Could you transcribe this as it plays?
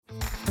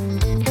Hello,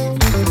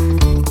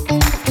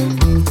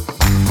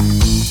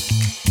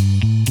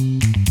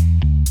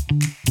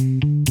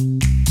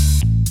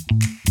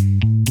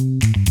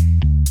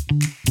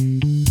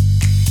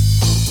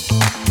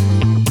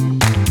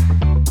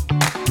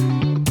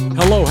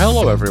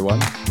 everyone.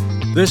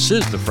 This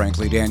is the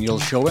Frankly Daniel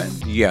Show,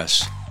 and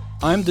yes,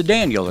 I'm the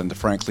Daniel in the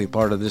Frankly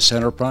part of this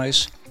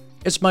enterprise.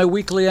 It's my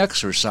weekly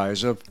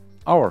exercise of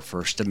our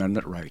First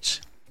Amendment rights.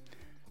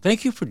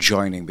 Thank you for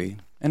joining me,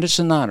 and it's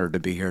an honor to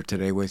be here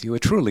today with you.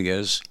 It truly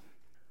is.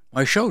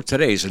 My show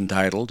today is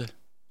entitled,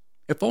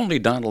 If Only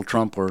Donald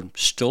Trump Were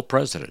Still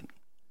President.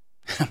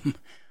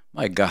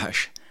 My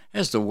gosh,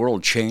 has the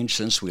world changed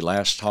since we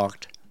last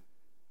talked?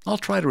 I'll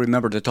try to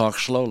remember to talk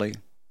slowly.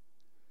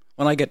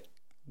 When I get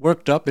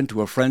worked up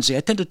into a frenzy, I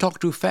tend to talk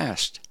too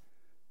fast.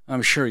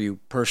 I'm sure you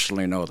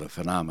personally know the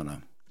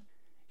phenomena.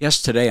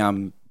 Yes, today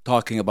I'm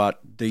talking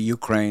about the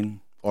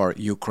Ukraine,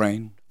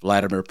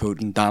 Vladimir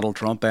Putin, Donald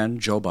Trump, and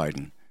Joe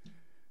Biden.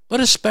 But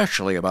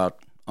especially about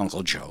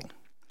Uncle Joe.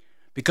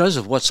 Because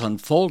of what's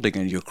unfolding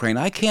in Ukraine,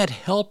 I can't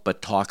help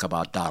but talk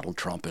about Donald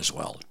Trump as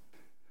well.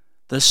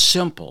 The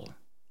simple,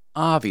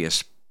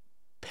 obvious,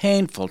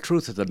 painful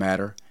truth of the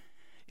matter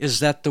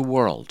is that the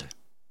world,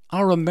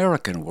 our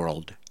American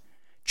world,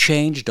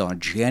 changed on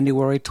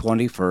January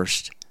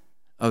 21st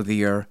of the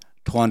year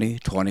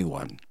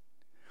 2021,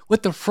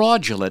 with the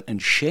fraudulent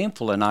and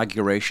shameful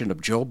inauguration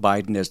of Joe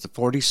Biden as the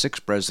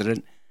 46th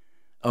president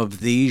of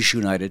these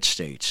United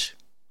States.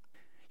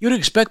 You'd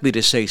expect me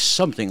to say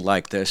something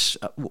like this,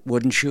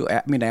 wouldn't you?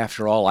 I mean,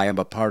 after all, I am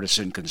a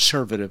partisan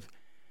conservative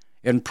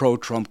and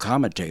pro-Trump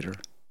commentator.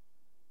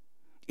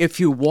 If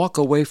you walk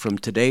away from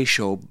today's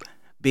show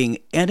being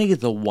any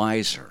the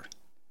wiser,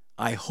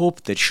 I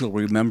hope that you'll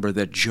remember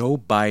that Joe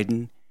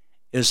Biden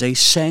is a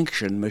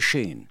sanction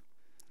machine.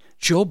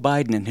 Joe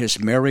Biden and his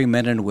merry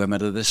men and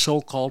women of the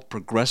so-called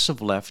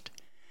progressive left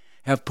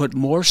have put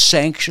more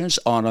sanctions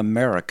on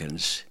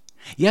Americans,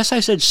 yes, I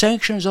said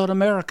sanctions on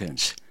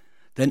Americans,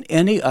 than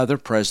any other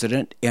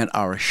president in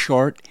our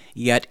short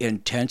yet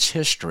intense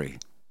history.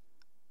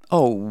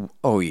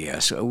 Oh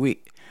yes, we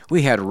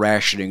had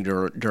rationing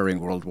during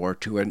World War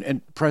II,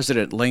 and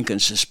President Lincoln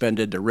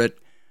suspended the writ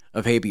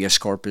of habeas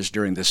corpus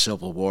during the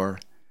Civil War.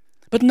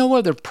 But no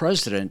other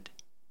president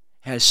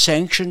has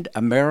sanctioned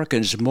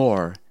Americans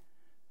more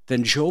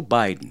than Joe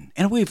Biden,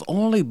 and we've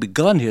only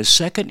begun his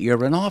second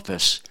year in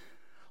office.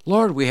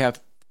 Lord, we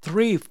have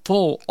 3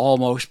 full,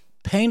 almost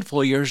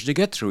painful years to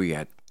get through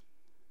yet.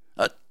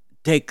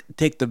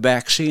 Take the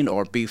vaccine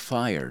or be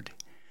fired.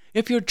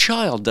 If your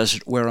child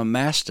doesn't wear a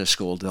mask to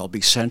school, they'll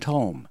be sent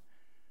home.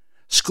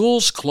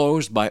 Schools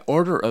closed by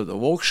order of the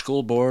woke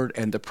school board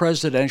and the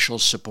presidential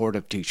support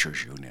of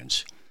teachers'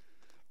 unions.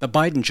 The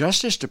Biden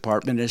Justice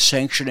Department is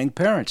sanctioning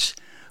parents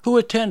who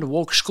attend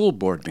woke school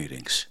board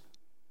meetings.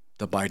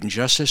 The Biden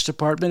Justice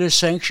Department is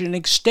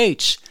sanctioning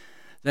states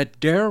that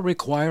dare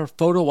require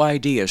photo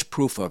ID as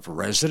proof of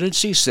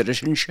residency,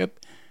 citizenship,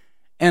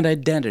 and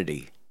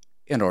identity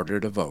in order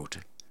to vote.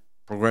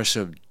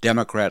 Progressive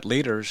Democrat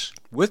leaders,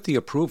 with the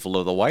approval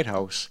of the White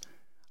House,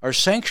 are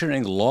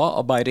sanctioning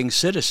law-abiding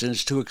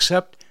citizens to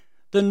accept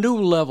the new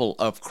level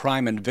of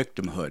crime and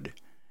victimhood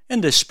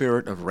in the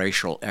spirit of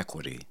racial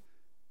equity.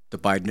 The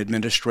Biden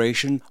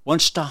administration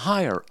wants to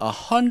hire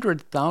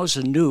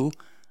 100,000 new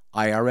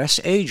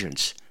IRS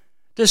agents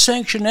to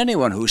sanction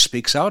anyone who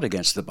speaks out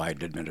against the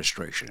Biden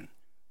administration.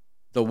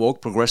 The woke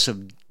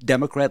progressive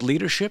Democrat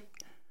leadership,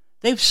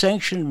 they've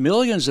sanctioned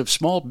millions of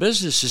small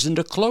businesses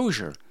into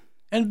closure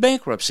and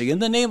bankruptcy in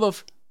the name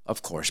of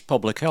course,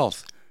 public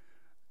health.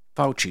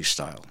 Fauci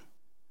style.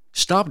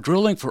 Stop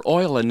drilling for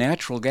oil and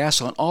natural gas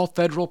on all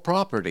federal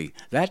property.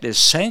 That is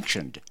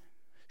sanctioned.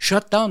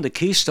 Shut down the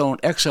Keystone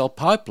XL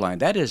pipeline.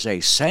 That is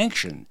a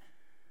sanction.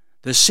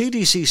 The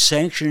CDC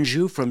sanctions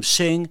you from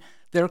seeing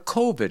their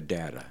COVID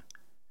data.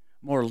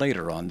 More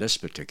later on this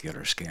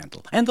particular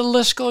scandal. And the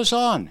list goes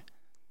on.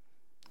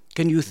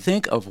 Can you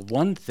think of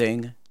one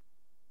thing,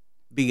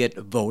 be it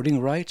voting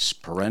rights,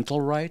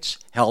 parental rights,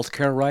 health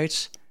care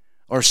rights,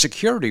 or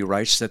security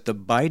rights, that the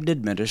Biden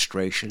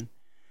administration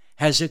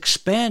has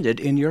expanded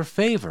in your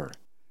favor?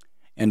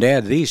 And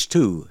add these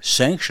 2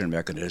 sanction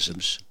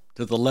mechanisms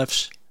to the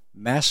left's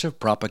massive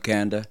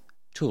propaganda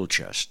tool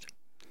chest.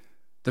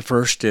 The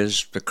first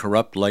is the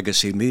corrupt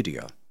legacy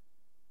media,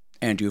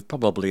 and you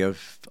probably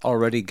have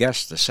already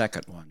guessed the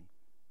second one.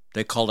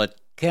 They call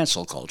it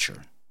cancel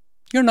culture.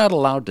 You're not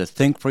allowed to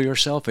think for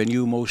yourself, and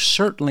you most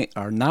certainly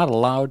are not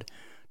allowed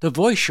to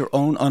voice your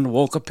own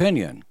unwoke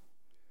opinion.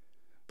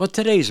 But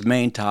today's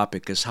main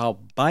topic is how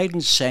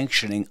Biden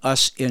sanctioning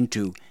us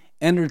into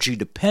energy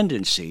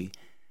dependency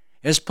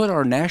has put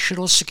our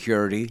national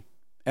security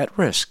at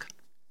risk.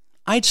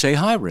 I'd say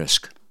high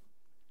risk.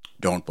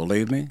 Don't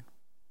believe me?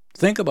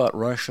 Think about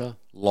Russia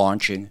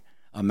launching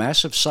a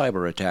massive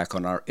cyber attack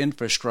on our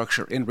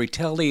infrastructure in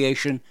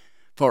retaliation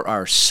for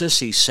our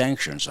sissy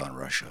sanctions on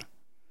Russia.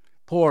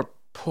 Poor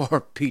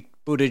Pete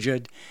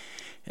Buttigieg,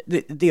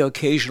 the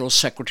occasional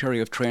Secretary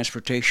of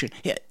Transportation,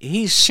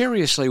 he's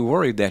seriously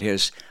worried that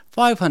his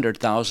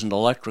 500,000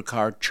 electric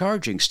car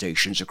charging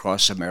stations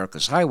across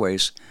America's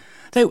highways,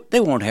 they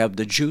won't have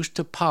the juice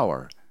to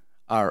power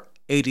our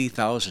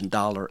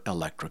 $80,000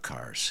 electric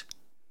cars.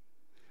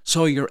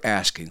 So you're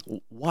asking,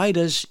 why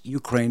does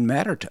Ukraine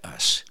matter to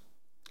us?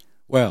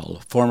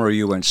 Well, former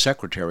UN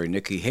Secretary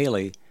Nikki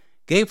Haley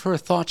gave her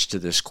thoughts to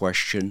this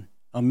question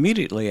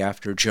immediately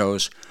after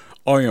Joe's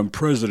 "I am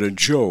President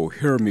Joe,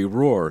 hear me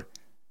roar"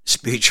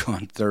 speech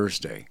on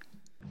Thursday.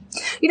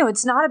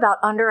 It's not about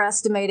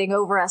underestimating,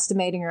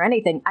 overestimating, or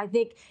anything. I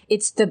think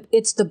it's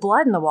the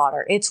blood in the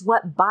water. It's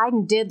what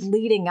Biden did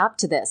leading up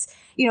to this.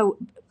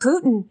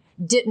 Putin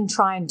didn't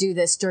try and do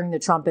this during the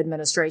Trump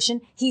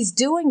administration. He's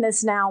doing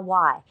this now.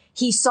 Why?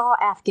 He saw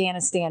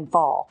Afghanistan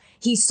fall.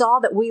 He saw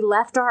that we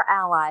left our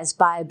allies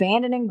by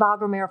abandoning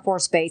Bagram Air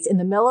Force Base in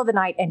the middle of the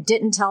night and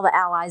didn't tell the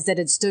allies that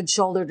had stood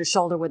shoulder to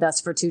shoulder with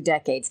us for 2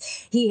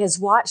 decades. He has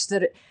watched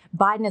that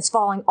Biden is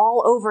falling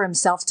all over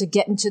himself to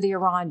get into the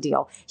Iran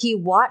deal. He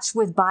watched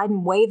with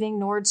Biden waiving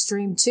Nord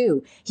Stream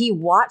 2. He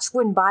watched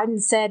when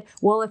Biden said,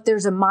 well, if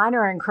there's a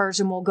minor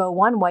incursion, we'll go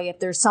one way. If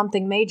there's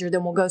something major,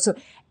 then we'll go. So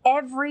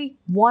every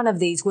one of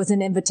these was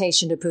an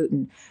invitation to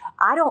Putin.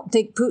 I don't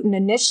think Putin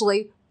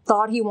initially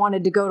thought he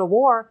wanted to go to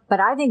war, but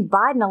I think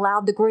Biden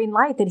allowed the green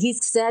light that he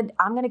said,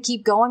 I'm going to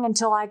keep going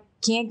until I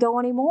can't go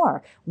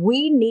anymore.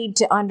 We need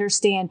to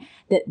understand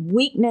that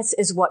weakness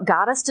is what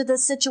got us to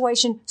this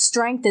situation.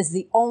 Strength is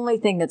the only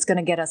thing that's going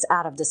to get us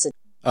out of this situation.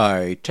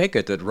 I take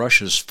it that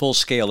Russia's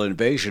full-scale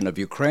invasion of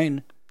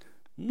Ukraine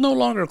no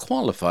longer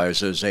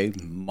qualifies as a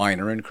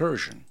minor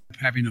incursion.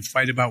 Having a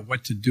fight about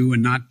what to do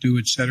and not do,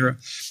 etc.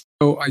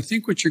 So I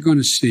think what you're going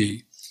to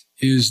see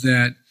is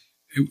that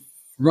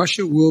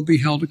Russia will be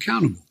held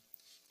accountable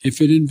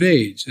if it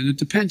invades. And it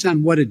depends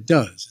on what it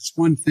does. It's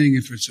one thing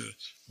if it's a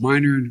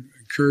minor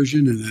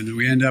incursion and then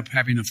we end up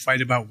having a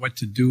fight about what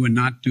to do and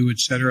not do,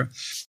 etc.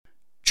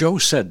 Joe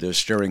said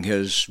this during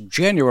his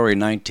January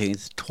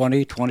 19th,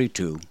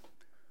 2022,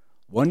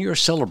 one-year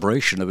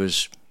celebration of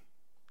his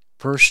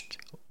first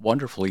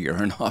wonderful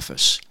year in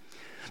office.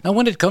 Now,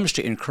 when it comes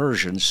to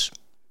incursions,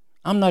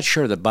 I'm not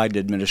sure the Biden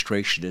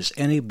administration is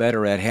any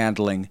better at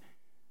handling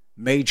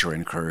major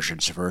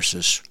incursions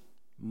versus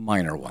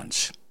minor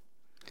ones.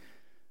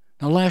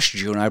 Now, last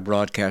June, I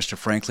broadcast a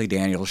Frankly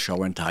Daniels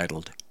show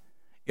entitled,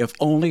 If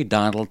Only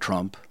Donald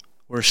Trump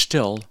Were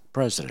Still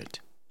President.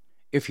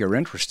 If you're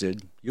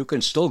interested, you can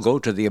still go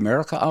to the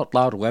America Out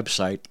Loud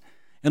website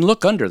and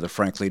look under the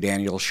Frankly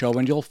Daniels show,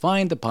 and you'll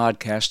find the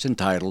podcast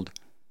entitled,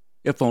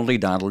 If Only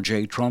Donald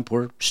J. Trump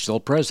Were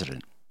Still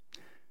President.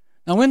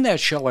 Now, in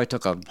that show, I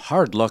took a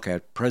hard look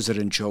at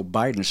President Joe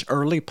Biden's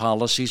early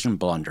policies and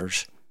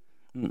blunders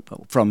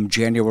from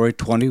January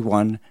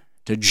 21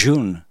 to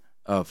June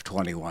of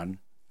 21,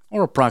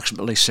 or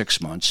approximately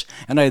 6 months,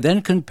 and I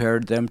then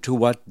compared them to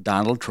what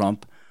Donald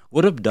Trump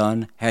would have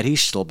done had he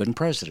still been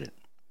president.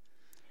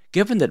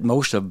 Given that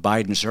most of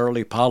Biden's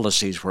early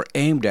policies were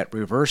aimed at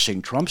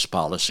reversing Trump's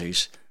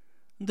policies,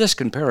 this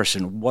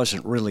comparison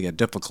wasn't really a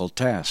difficult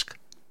task.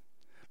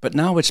 But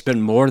now it's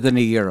been more than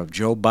a year of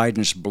Joe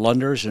Biden's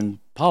blunders and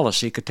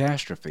policy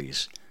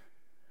catastrophes.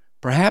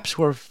 Perhaps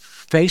we're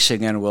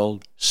facing and will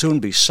soon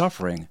be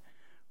suffering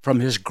from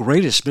his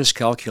greatest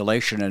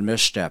miscalculation and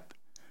misstep,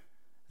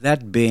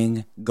 that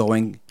being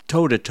going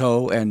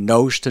toe-to-toe and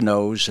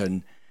nose-to-nose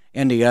and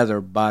any other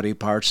body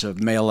parts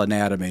of male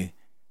anatomy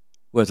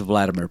with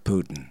Vladimir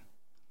Putin.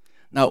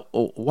 Now,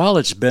 while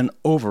it's been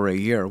over a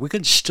year, we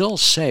can still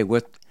say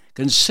with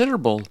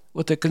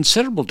a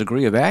considerable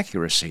degree of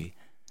accuracy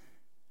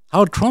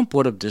how Trump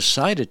would have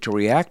decided to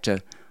react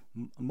to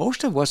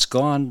most of what's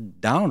gone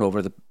down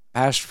over the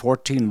past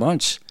 14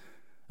 months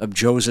of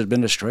Joe's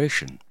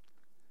administration.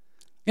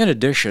 In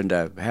addition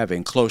to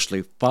having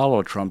closely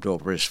followed Trump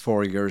over his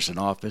 4 years in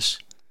office,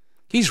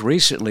 he's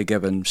recently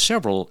given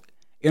several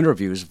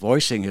interviews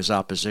voicing his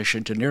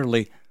opposition to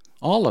nearly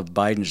all of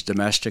Biden's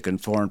domestic and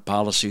foreign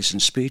policies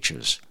and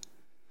speeches.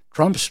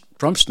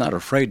 Trump's not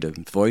afraid to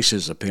voice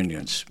his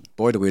opinions.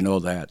 Boy, do we know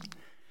that.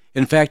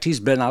 In fact, he's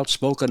been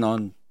outspoken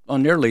on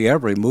nearly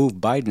every move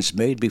Biden's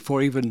made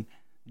before even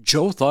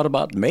Joe thought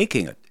about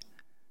making it.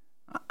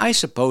 I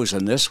suppose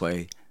in this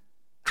way,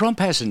 Trump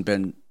hasn't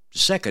been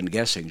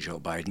second-guessing Joe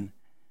Biden.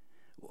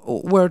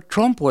 Where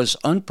Trump was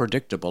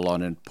unpredictable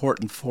on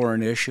important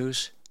foreign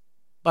issues,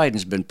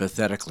 Biden's been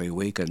pathetically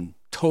weak and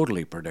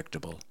totally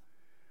predictable.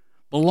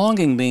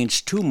 Belonging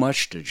means too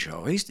much to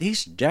Joe.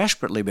 He's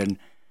desperately been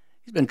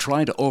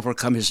trying to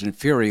overcome his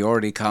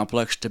inferiority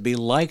complex to be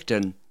liked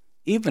and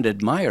even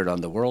admired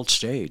on the world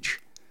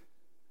stage.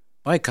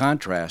 By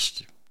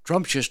contrast,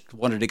 Trump just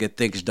wanted to get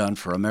things done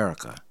for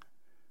America.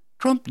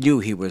 Trump knew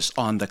he was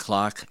on the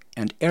clock,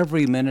 and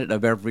every minute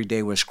of every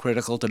day was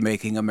critical to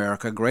making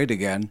America great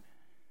again,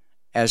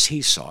 as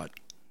he saw it.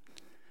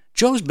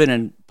 Joe's been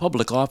in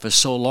public office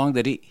so long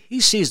that he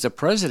sees the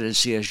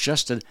presidency as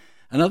just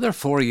another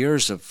 4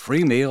 years of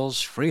free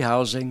meals, free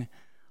housing,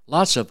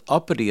 lots of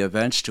uppity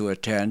events to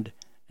attend,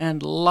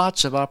 and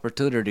lots of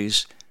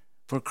opportunities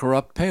for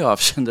corrupt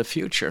payoffs in the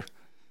future.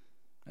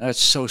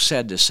 That's so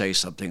sad to say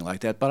something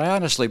like that, but I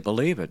honestly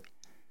believe it.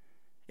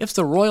 If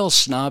the royal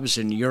snobs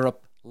in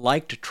Europe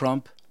liked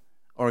Trump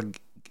or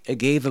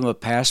gave him a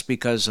pass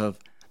because of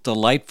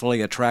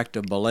delightfully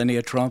attractive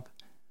Melania Trump,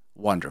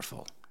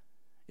 wonderful.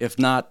 If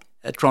not,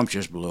 Trump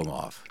just blew him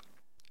off.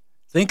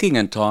 Thinking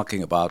and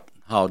talking about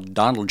how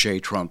Donald J.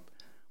 Trump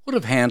would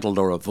have handled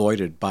or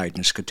avoided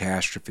Biden's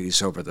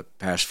catastrophes over the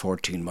past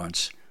 14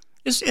 months,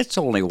 it's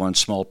only one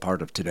small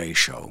part of today's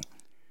show.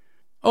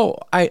 Oh,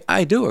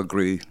 I do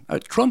agree.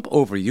 Trump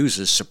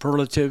overuses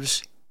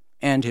superlatives,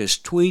 and his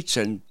tweets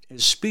and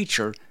his speech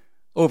are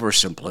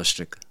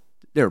oversimplistic.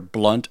 They're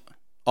blunt,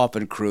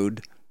 often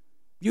crude,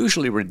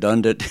 usually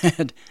redundant,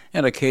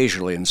 and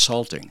occasionally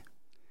insulting.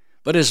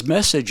 But his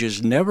message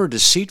is never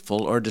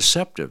deceitful or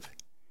deceptive.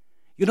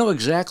 You know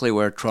exactly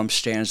where Trump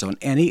stands on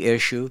any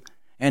issue,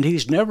 and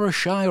he's never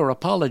shy or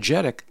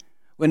apologetic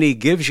when he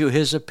gives you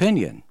his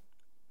opinion.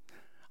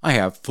 I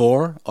have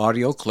 4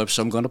 audio clips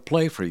I'm going to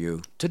play for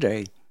you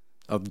today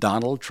of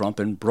Donald Trump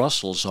in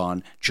Brussels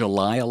on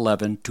July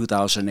 11,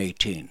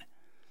 2018.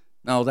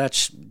 Now,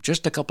 that's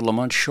just a couple of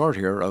months short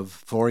here of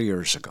 4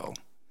 years ago.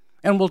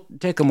 And we'll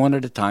take them one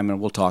at a time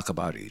and we'll talk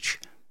about each.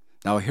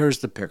 Now, here's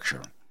the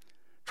picture.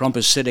 Trump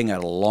is sitting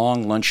at a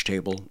long lunch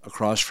table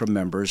across from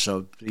members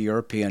of the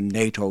European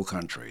NATO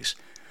countries.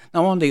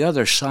 Now, on the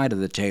other side of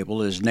the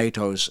table is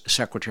NATO's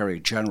Secretary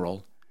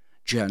General,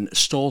 Jens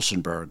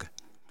Stoltenberg,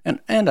 and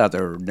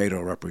other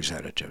NATO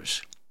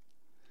representatives.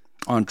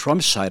 On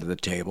Trump's side of the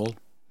table,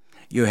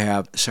 you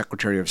have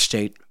Secretary of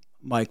State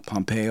Mike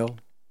Pompeo,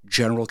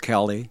 General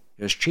Kelly,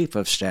 his chief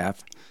of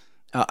staff,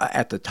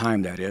 at the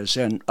time that is,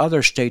 and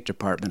other State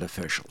Department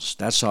officials.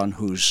 That's on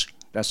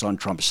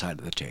Trump's side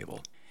of the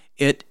table.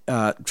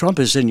 Trump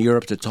is in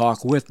Europe to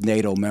talk with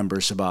NATO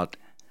members about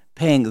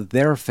paying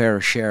their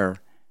fair share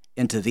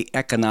into the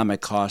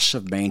economic costs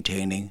of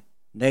maintaining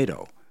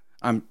NATO.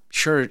 I'm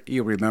sure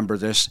you remember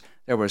this.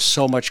 There was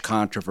so much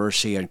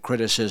controversy and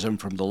criticism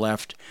from the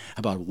left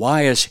about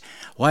why is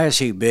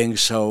he being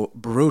so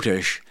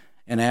brutish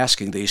in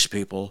asking these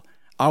people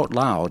out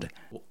loud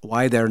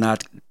why they're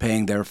not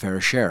paying their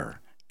fair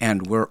share,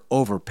 and we're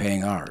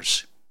overpaying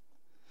ours.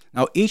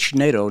 Now, each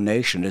NATO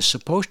nation is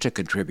supposed to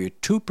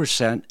contribute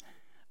 2%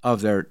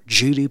 of their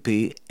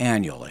GDP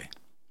annually.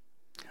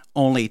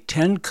 Only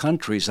 10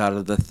 countries out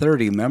of the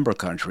 30 member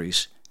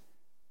countries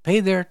pay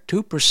their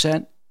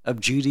 2%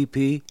 of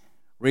GDP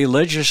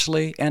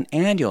religiously and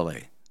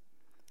annually.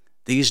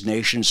 These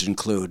nations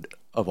include,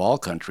 of all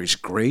countries,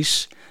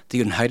 Greece, the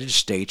United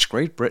States,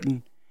 Great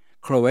Britain,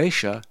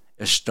 Croatia,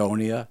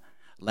 Estonia,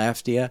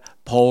 Latvia,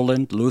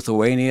 Poland,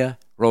 Lithuania,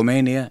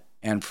 Romania,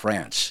 and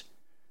France.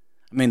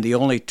 I mean, the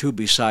only 2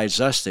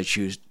 besides us that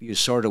you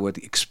sort of would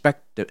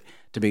expect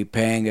to be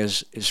paying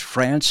is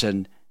France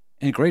and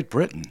Great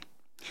Britain.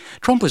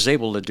 Trump was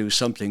able to do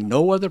something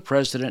no other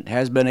president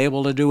has been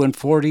able to do in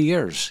 40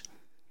 years.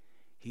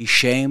 He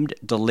shamed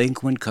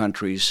delinquent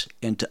countries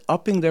into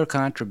upping their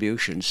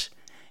contributions,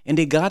 and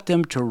he got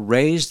them to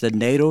raise the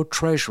NATO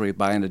treasury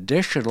by an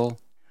additional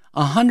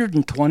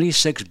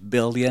 $126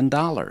 billion.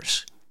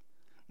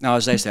 Now,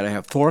 as I said, I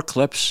have 4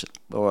 clips.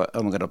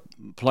 I'm going to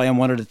play them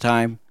one at a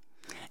time,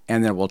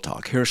 and then we'll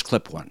talk. Here's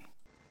clip 1.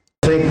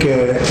 I think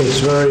it's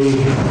very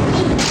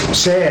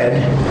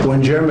sad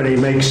when Germany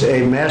makes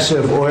a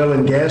massive oil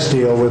and gas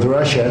deal with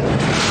Russia,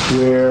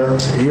 where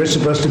you're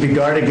supposed to be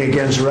guarding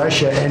against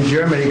Russia, and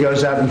Germany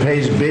goes out and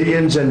pays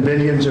billions and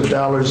billions of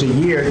dollars a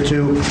year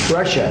to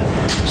Russia.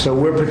 So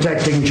we're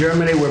protecting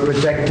Germany, we're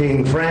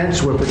protecting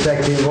France, we're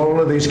protecting all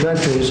of these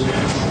countries,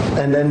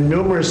 and then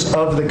numerous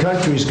of the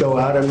countries go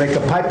out and make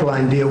a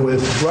pipeline deal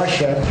with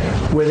Russia,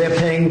 where they're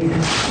paying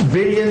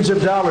billions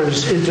of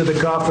dollars into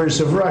the coffers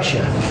of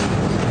Russia.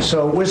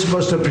 So we're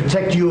supposed to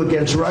protect you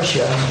against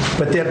Russia,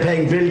 but they're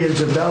paying billions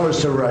of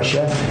dollars to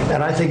Russia,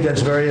 and I think that's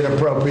very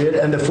inappropriate.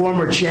 And the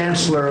former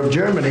chancellor of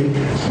Germany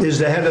is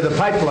the head of the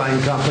pipeline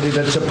company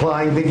that's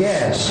supplying the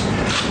gas.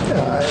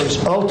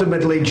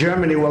 Ultimately,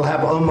 Germany will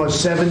have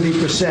almost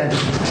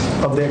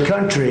 70% of their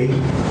country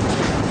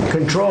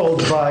controlled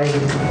by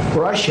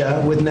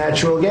Russia with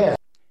natural gas.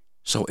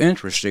 So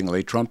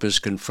interestingly, Trump is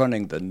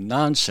confronting the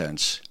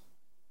nonsense,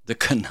 the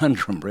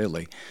conundrum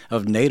really,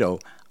 of NATO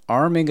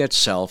arming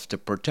itself to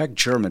protect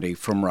Germany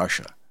from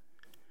Russia.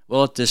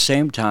 Well, at the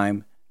same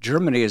time,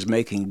 Germany is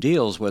making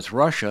deals with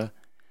Russia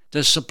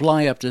to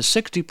supply up to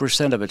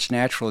 60% of its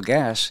natural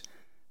gas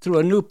through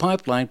a new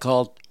pipeline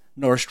called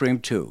Nord Stream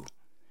 2.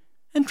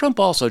 And Trump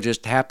also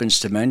just happens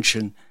to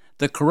mention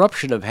the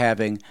corruption of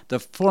having the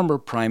former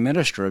Prime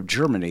Minister of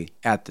Germany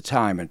at the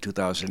time in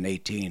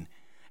 2018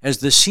 as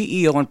the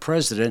CEO and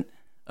president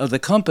of the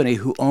company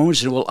who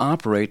owns and will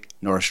operate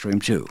Nord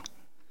Stream 2.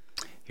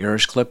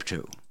 Here's clip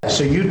 2.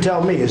 So you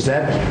tell me, is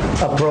that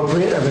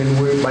appropriate? I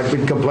mean, I've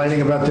been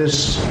complaining about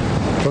this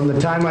from the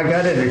time I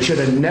got in. It should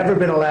have never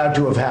been allowed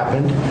to have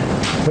happened.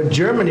 But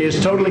Germany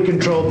is totally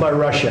controlled by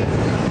Russia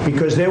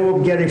because they were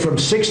getting from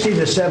 60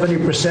 to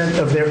 70%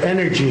 of their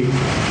energy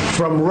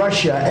from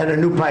Russia and a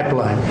new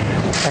pipeline.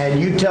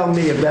 And you tell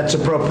me if that's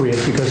appropriate,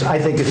 because I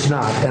think it's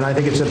not. And I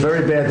think it's a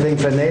very bad thing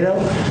for NATO,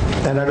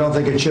 and I don't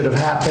think it should have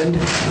happened.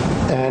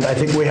 And I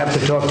think we have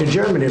to talk to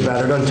Germany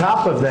about it. On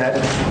top of that,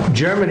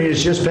 Germany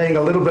is just paying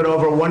a little bit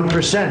over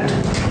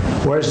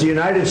 1%, whereas the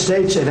United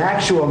States, in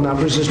actual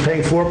numbers, is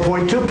paying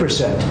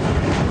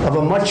 4.2% of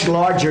a much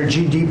larger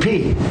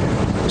GDP.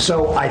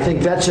 So I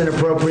think that's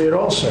inappropriate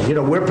also. You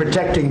know, we're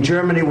protecting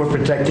Germany, we're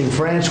protecting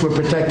France, we're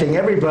protecting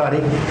everybody,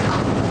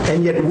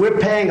 and yet we're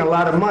paying a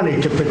lot of money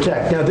to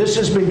protect. Now, this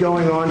has been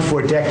going on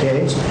for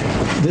decades.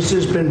 This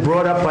has been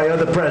brought up by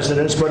other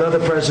presidents, but other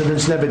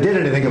presidents never did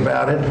anything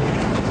about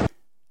it.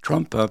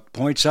 Trump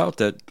points out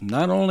that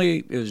not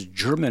only is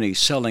Germany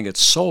selling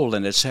its soul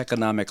and its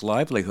economic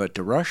livelihood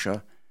to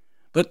Russia,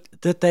 but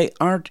that they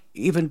aren't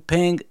even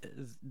paying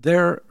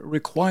their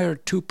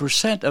required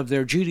 2% of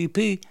their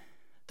GDP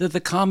to the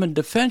common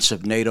defense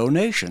of NATO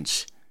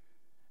nations.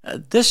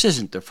 This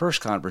isn't the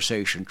first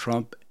conversation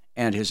Trump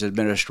and his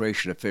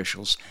administration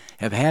officials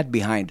have had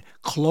behind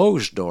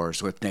closed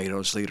doors with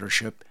NATO's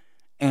leadership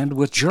and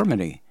with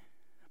Germany.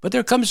 But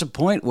there comes a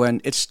point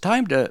when it's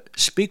time to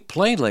speak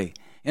plainly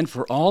and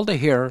for all to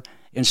hear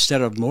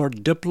instead of more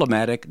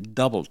diplomatic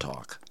double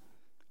talk.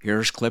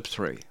 Here's clip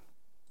 3.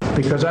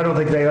 Because I don't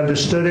think they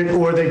understood it,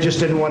 or they just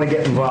didn't want to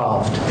get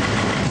involved.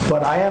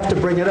 But I have to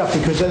bring it up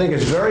because I think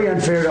it's very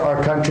unfair to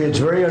our country. It's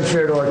very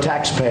unfair to our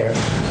taxpayer.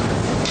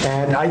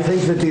 And I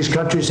think that these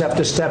countries have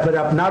to step it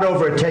up, not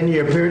over a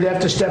 10-year period. They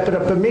have to step it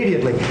up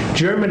immediately.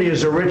 Germany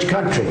is a rich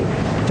country.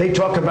 They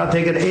talk about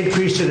they're going to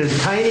increase it a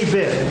tiny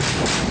bit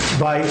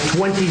by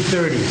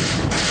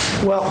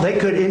 2030. Well, they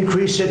could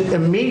increase it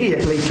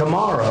immediately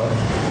tomorrow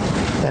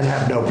and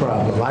have no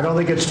problem. I don't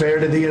think it's fair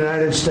to the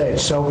United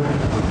States. So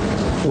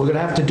we're going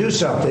to have to do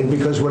something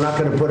because we're not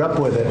going to put up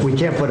with it. We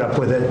can't put up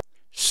with it.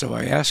 So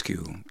I ask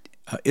you,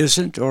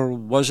 isn't or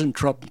wasn't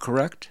Trump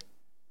correct?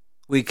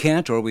 We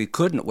can't or we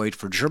couldn't wait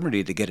for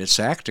Germany to get its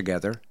act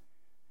together.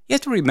 You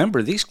have to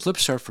remember, these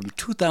clips are from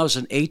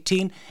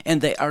 2018, and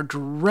they are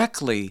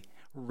directly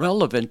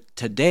relevant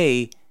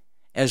today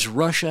as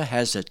Russia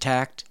has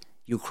attacked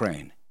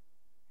Ukraine.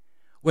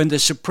 When the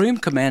Supreme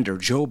Commander,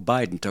 Joe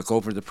Biden, took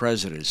over the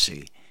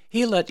presidency,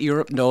 he let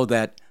Europe know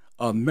that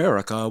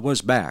America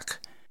was back.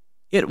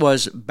 It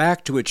was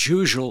back to its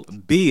usual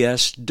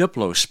BS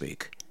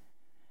diplo-speak.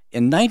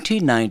 In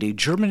 1990,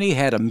 Germany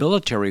had a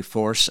military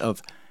force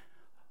of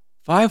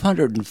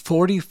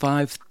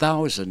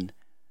 545,000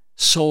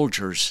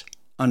 soldiers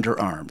under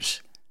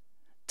arms.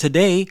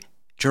 Today,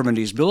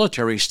 Germany's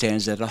military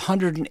stands at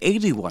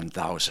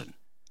 181,000.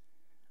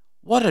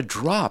 What a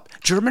drop!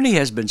 Germany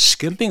has been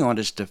skimping on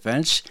its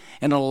defense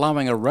and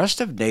allowing the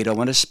rest of NATO,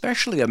 and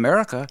especially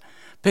America,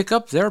 pick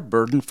up their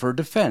burden for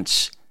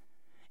defense.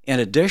 In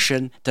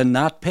addition to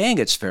not paying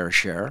its fair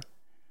share,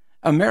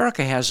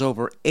 America has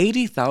over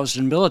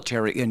 80,000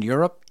 military in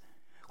Europe,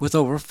 with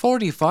over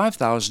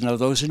 45,000 of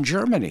those in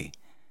Germany.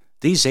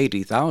 These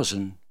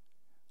 80,000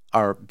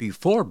 are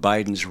before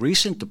Biden's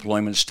recent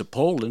deployments to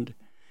Poland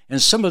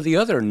and some of the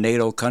other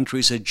NATO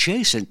countries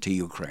adjacent to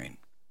Ukraine.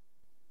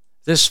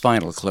 This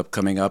final clip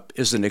coming up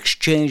is an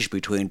exchange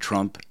between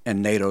Trump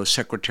and NATO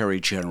Secretary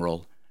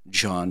General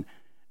John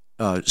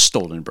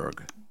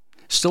Stoltenberg.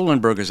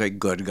 Stoltenberg is a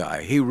good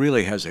guy. He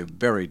really has a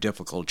very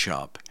difficult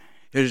job.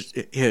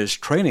 His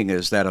training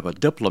is that of a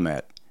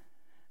diplomat.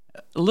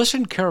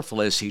 Listen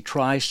carefully as he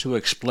tries to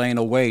explain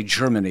away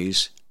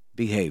Germany's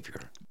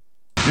behavior.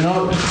 You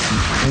know,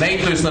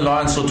 NATO is an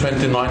alliance of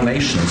 29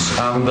 nations,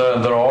 and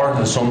there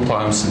are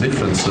sometimes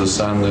differences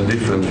and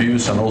different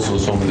views and also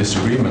some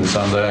disagreements.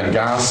 And the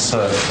gas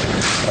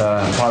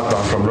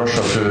pipeline from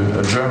Russia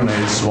to Germany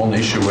is one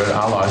issue where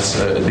allies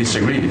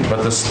disagree.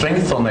 But the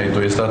strength of NATO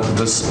is that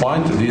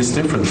despite these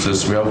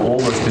differences, we have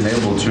always been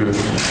able to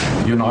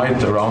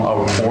unite around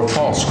our core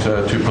task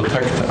to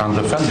protect and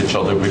defend each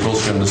other,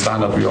 because we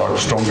understand that we are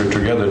stronger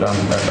together than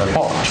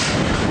apart.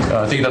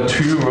 I think that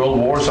 2 world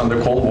wars and the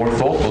Cold War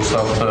taught us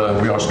that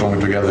we are stronger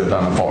together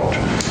than apart.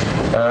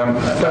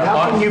 But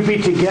how can you be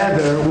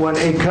together when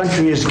a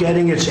country is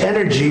getting its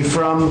energy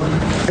from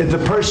the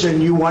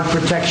person you want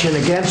protection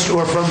against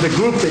or from the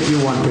group that you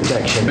want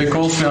protection?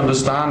 Because we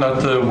understand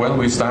that when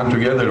we stand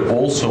together,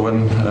 also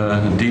when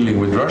dealing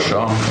with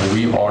Russia,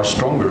 we are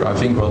stronger. I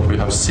think what we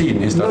have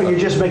seen is that... No, you're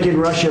just making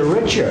Russia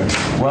richer.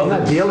 Well, you're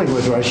not dealing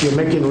with Russia, you're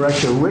making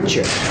Russia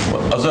richer.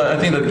 Well, so I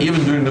think that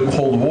even during the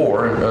Cold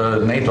War,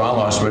 NATO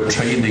allies were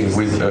trading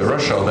with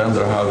Russia. Then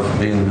there have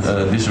been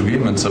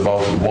disagreements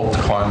about what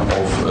kind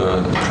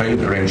of trade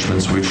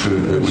arrangements we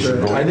should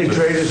go I think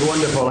trade is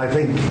wonderful. I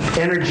think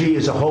energy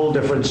is a whole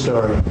different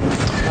story.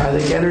 I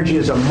think energy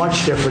is a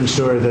much different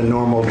story than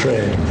normal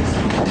trade.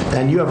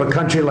 And you have a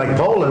country like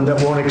Poland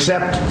that won't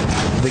accept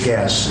the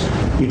gas.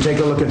 You take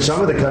a look at some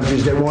of the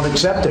countries, they won't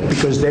accept it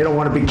because they don't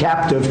want to be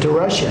captive to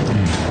Russia.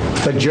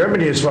 But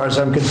Germany, as far as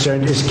I'm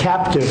concerned, is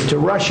captive to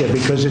Russia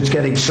because it's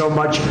getting so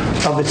much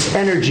of its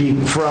energy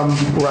from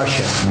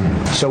Russia.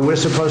 So we're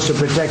supposed to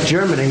protect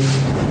Germany,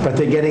 but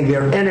they're getting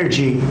their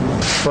energy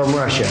from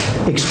Russia.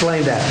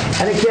 Explain that.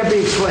 And it can't be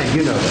explained.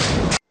 You know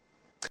that.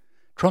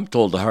 Trump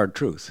told the hard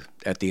truth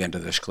at the end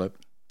of this clip.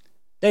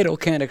 NATO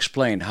can't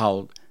explain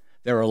how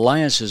their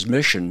alliance's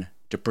mission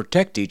to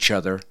protect each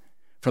other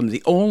from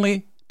the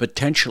only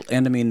potential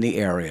enemy in the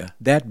area,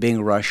 that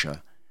being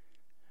Russia,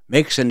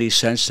 makes any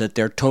sense that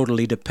they're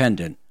totally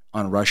dependent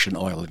on Russian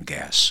oil and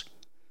gas.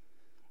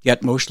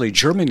 Yet mostly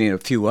Germany and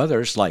a few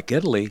others, like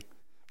Italy,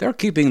 they're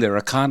keeping their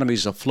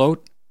economies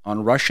afloat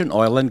on Russian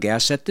oil and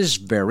gas at this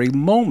very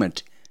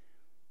moment,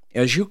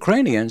 as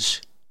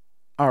Ukrainians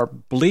are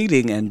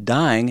bleeding and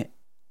dying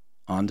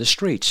on the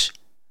streets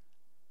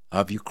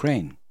of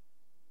Ukraine.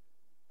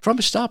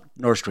 Trump stopped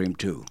Nord Stream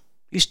 2.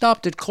 He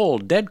stopped it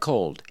cold, dead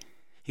cold.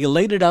 He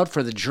laid it out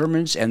for the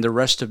Germans and the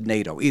rest of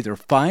NATO. Either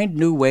find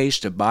new ways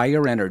to buy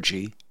your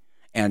energy,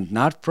 and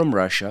not from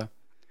Russia,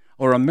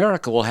 or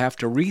America will have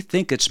to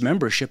rethink its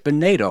membership in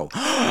NATO.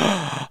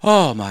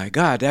 Oh my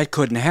God, that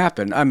couldn't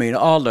happen. I mean,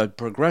 all the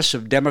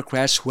progressive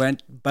Democrats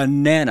went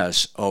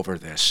bananas over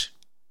this.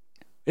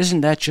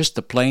 Isn't that just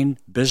the plain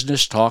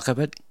business talk of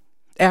it?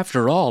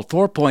 After all,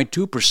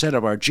 4.2%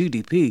 of our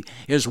GDP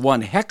is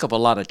one heck of a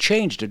lot of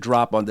change to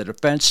drop on the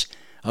defense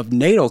of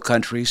NATO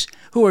countries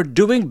who are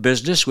doing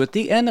business with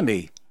the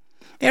enemy.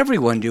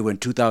 Everyone knew in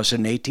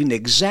 2018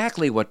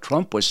 exactly what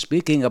Trump was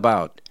speaking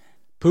about.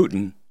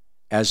 Putin,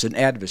 as an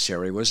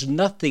adversary, was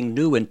nothing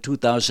new in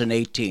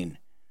 2018,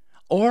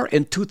 or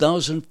in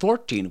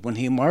 2014 when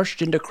he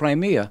marched into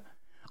Crimea,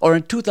 or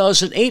in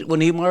 2008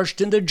 when he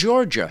marched into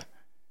Georgia.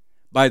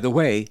 By the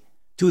way,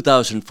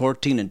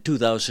 2014 and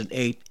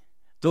 2008,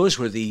 those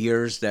were the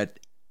years that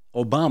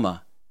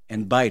Obama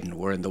and Biden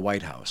were in the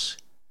White House.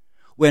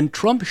 When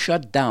Trump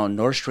shut down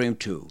Nord Stream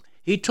 2,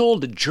 he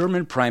told the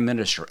German Prime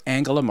Minister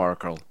Angela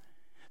Merkel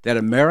that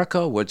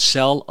America would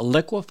sell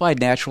liquefied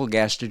natural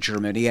gas to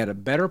Germany at a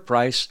better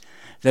price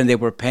than they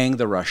were paying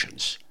the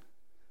Russians.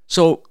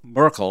 So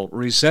Merkel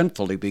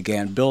resentfully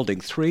began building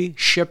 3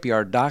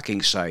 shipyard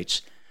docking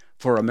sites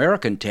for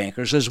American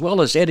tankers as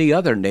well as any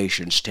other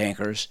nation's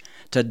tankers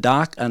to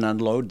dock and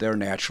unload their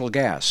natural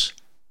gas.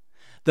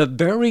 The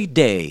very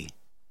day,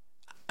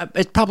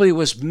 it probably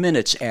was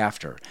minutes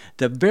after,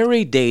 the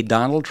very day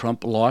Donald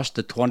Trump lost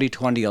the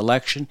 2020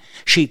 election,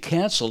 she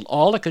canceled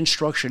all the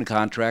construction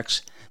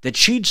contracts that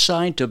she'd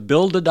signed to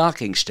build the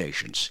docking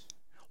stations.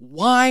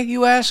 Why,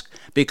 you ask?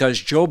 Because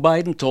Joe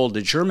Biden told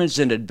the Germans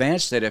in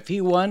advance that if he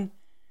won,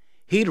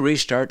 he'd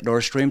restart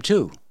Nord Stream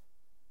 2.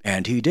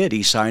 And he did.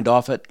 He signed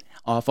off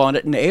on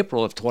it in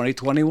April of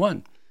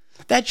 2021.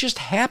 That just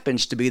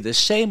happens to be the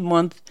same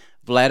month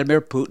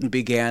Vladimir Putin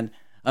began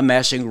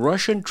amassing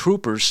Russian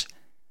troopers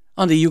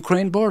on the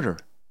Ukraine border.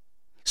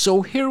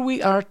 So here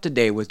we are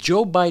today with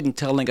Joe Biden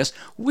telling us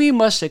we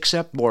must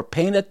accept more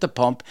pain at the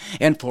pump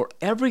and for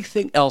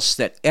everything else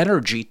that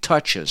energy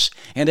touches,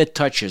 and it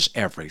touches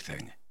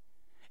everything.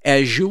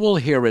 As you will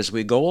hear as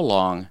we go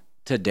along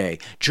today,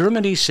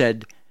 Germany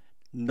said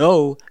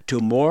no to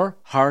more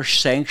harsh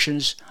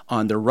sanctions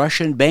on the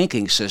Russian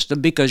banking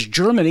system because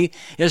Germany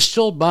is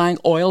still buying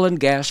oil and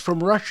gas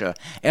from Russia,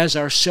 as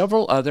are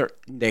several other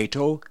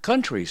NATO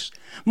countries.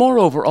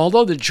 Moreover,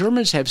 although the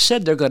Germans have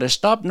said they're going to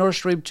stop Nord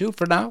Stream 2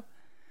 for now,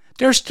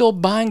 they're still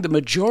buying the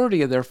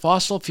majority of their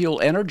fossil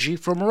fuel energy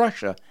from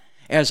Russia,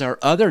 as are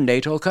other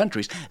NATO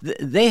countries.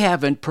 They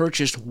haven't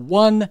purchased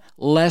one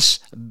less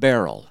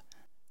barrel.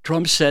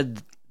 Trump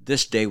said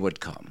this day would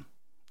come.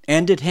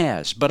 And it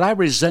has, but I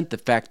resent the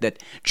fact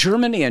that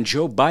Germany and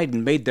Joe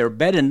Biden made their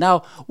bed and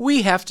now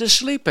we have to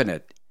sleep in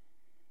it.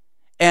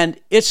 And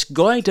it's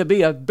going to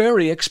be a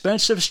very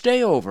expensive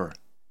stayover.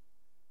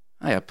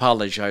 I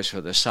apologize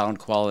for the sound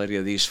quality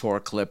of these 4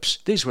 clips.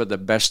 These were the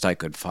best I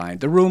could find.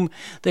 The room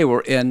they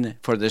were in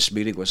for this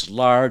meeting was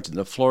large and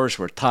the floors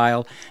were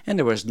tile, and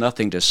there was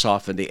nothing to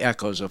soften the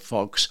echoes of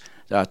folks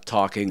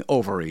talking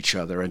over each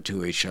other and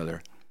to each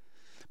other.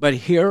 But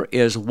here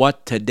is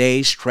what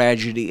today's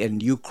tragedy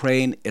in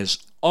Ukraine is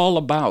all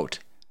about.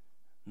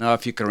 Now,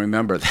 if you can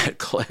remember that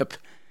clip,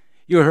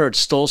 you heard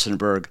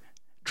Stoltenberg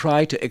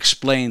try to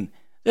explain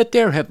that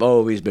there have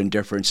always been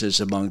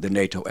differences among the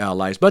NATO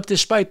allies, but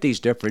despite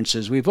these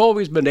differences, we've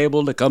always been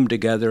able to come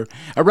together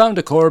around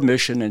a core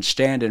mission and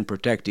stand and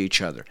protect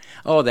each other.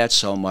 Oh, that's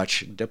so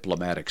much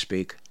diplomatic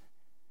speak.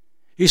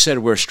 He said,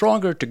 we're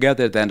stronger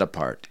together than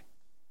apart.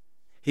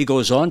 He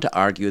goes on to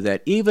argue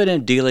that even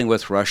in dealing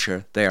with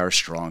Russia, they are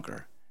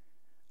stronger.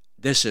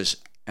 This is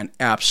an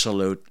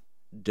absolute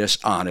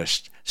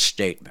dishonest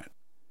statement.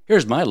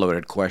 Here's my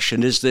loaded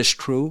question. Is this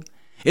true?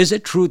 Is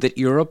it true that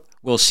Europe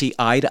will see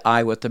eye to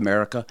eye with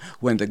America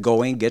when the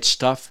going gets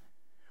tough?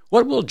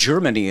 What will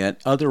Germany and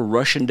other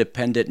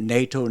Russian-dependent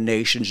NATO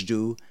nations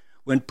do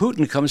when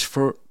Putin comes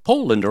for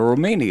Poland or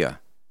Romania?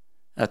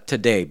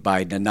 Today,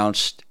 Biden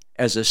announced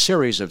as a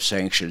series of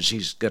sanctions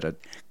he's going to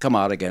come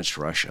out against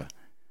Russia.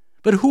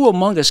 But who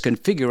among us can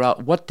figure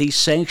out what these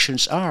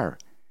sanctions are?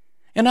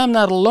 And I'm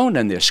not alone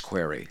in this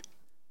query.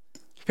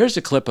 Here's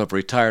a clip of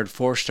retired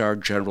 4-star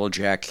General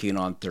Jack Keane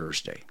on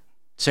Thursday,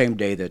 same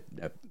day that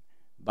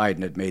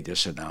Biden had made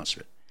this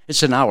announcement.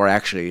 It's an hour,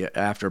 actually,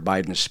 after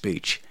Biden's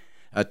speech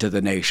to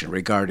the nation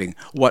regarding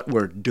what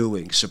we're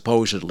doing,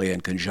 supposedly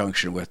in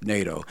conjunction with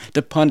NATO,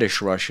 to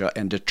punish Russia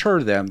and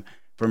deter them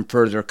from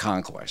further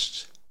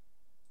conquests.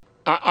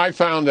 I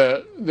found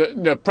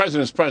the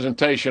president's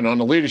presentation on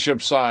the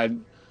leadership side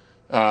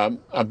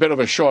a bit of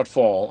a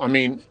shortfall. I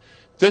mean,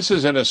 this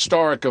is an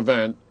historic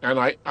event, and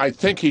I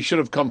think he should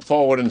have come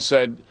forward and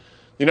said,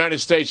 the United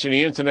States and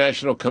the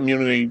international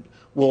community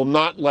will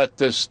not let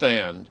this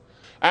stand.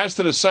 As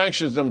to the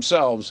sanctions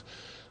themselves,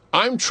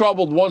 I'm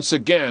troubled once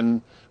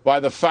again by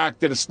the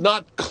fact that it's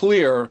not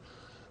clear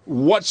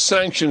what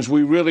sanctions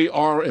we really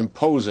are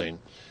imposing.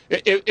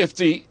 If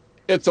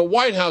the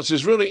White House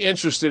is really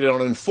interested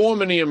in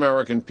informing the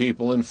American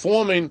people,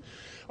 informing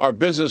our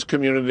business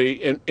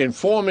community,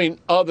 informing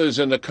others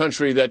in the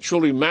country that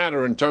truly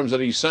matter in terms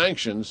of these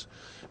sanctions,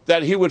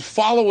 that he would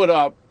follow it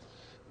up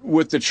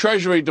with the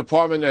Treasury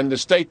Department and the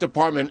State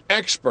Department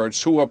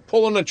experts who are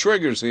pulling the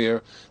triggers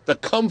here to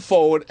come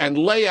forward and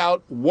lay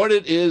out what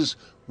it is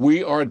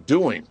we are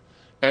doing.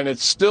 And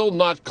it's still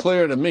not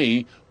clear to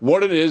me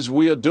what it is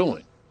we are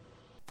doing.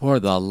 For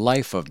the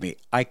life of me,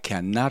 I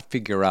cannot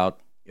figure out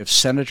if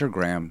Senator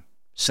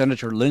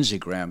Lindsey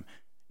Graham,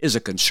 is a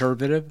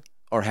conservative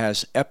or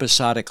has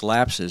episodic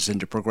lapses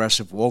into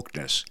progressive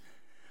wokeness.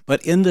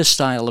 But in the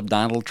style of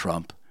Donald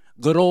Trump,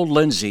 good old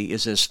Lindsey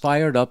is as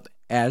fired up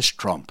as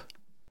Trump.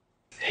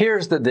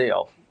 Here's the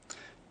deal.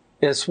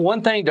 It's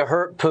one thing to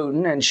hurt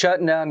Putin, and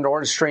shutting down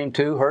Nord Stream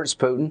 2 hurts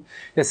Putin.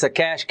 It's a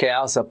cash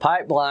cow. It's a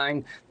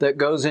pipeline that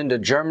goes into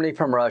Germany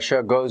from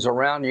Russia, goes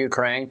around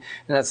Ukraine,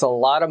 and that's a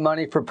lot of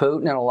money for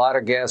Putin and a lot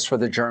of gas for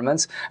the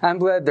Germans. I'm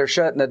glad they're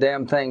shutting the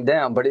damn thing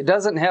down, but it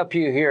doesn't help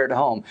you here at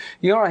home.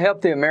 You want to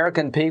help the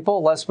American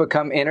people? Let's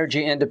become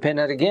energy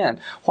independent again.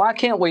 Why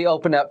can't we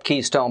open up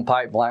Keystone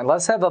Pipeline?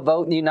 Let's have a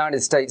vote in the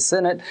United States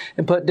Senate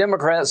and put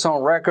Democrats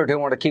on record who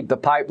want to keep the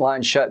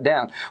pipeline shut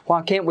down.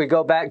 Why can't we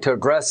go back to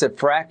aggressive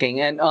fracking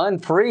and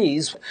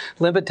unfreeze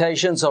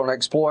limitations on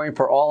exploring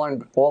for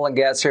oil and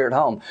gas here at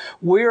home?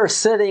 We're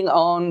sitting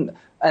on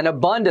an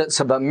abundance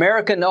of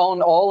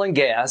American-owned oil and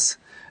gas,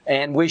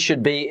 and we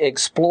should be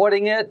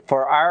exploiting it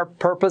for our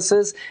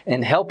purposes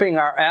and helping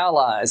our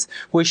allies.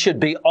 We should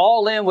be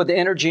all in with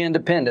energy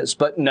independence.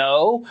 But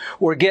no,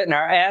 we're getting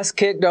our ass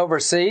kicked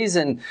overseas,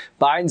 and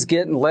Biden's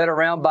getting led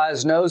around by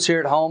his nose here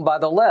at home by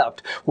the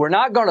left. We're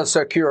not going to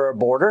secure our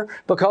border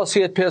because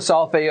he'd piss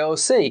off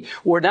AOC.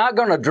 We're not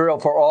going to drill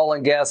for oil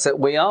and gas that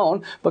we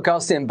own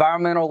because the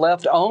environmental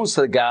left owns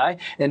the guy,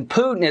 and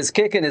Putin is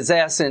kicking his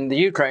ass in the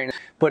Ukraine.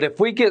 But if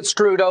we get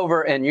screwed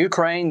over in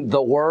Ukraine,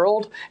 the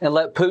world, and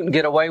let Putin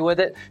get away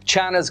with it,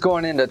 China's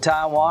going into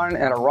Taiwan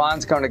and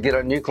Iran's going to get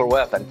a nuclear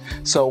weapon.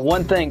 So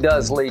one thing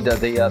does lead to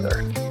the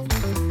other.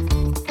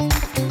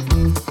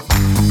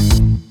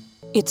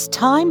 It's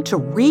time to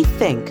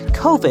rethink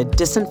COVID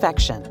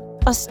disinfection.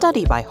 A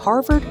study by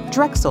Harvard,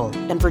 Drexel,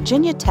 and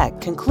Virginia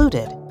Tech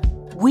concluded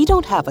we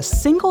don't have a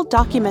single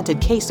documented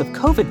case of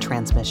COVID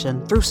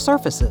transmission through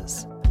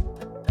surfaces.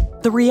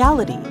 The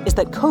reality is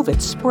that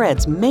COVID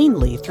spreads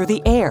mainly through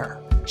the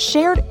air.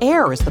 Shared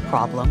air is the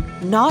problem,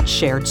 not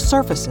shared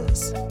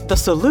surfaces. The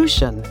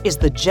solution is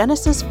the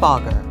Genesis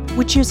Fogger,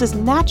 which uses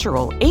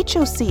natural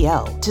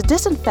HOCl to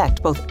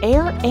disinfect both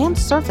air and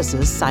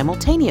surfaces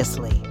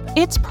simultaneously.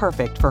 It's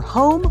perfect for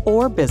home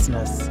or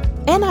business.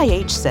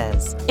 NIH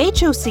says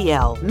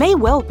HOCl may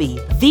well be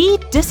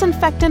the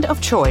disinfectant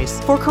of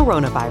choice for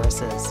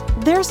coronaviruses.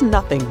 There's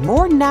nothing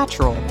more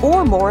natural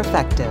or more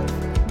effective.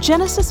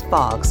 Genesis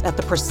fogs at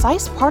the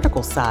precise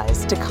particle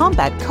size to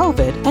combat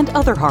COVID and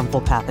other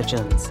harmful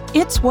pathogens.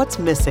 It's what's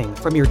missing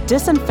from your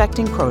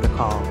disinfecting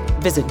protocol.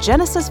 Visit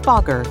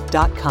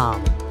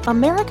genesisfogger.com.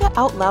 America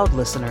Out Loud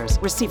listeners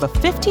receive a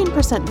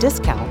 15%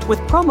 discount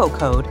with promo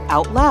code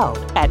OUTLOUD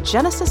at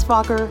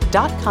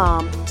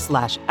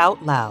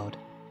genesisfogger.com/OUTLOUD.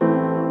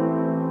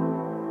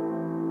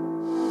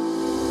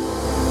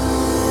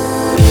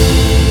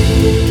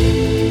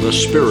 The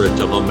spirit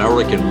of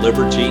American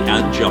liberty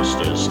and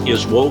justice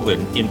is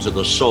woven into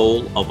the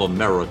soul of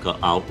America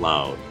Out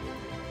Loud.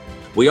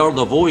 We are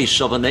the voice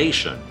of a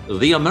nation,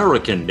 the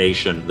American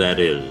nation, that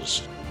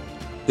is.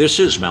 This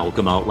is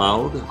Malcolm Out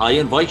Loud. I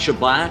invite you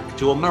back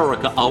to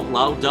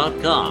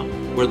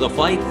AmericaOutloud.com, where the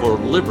fight for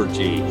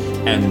liberty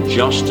and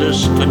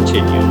justice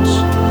continues.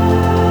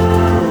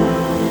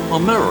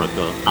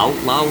 America Out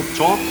Loud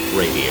Talk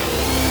Radio.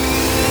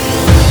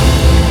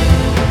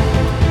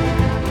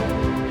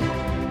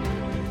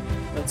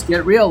 Let's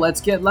get real,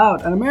 let's get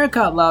loud. On America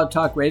Out Loud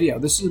Talk Radio,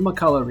 this is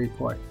McCullough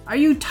Report. Are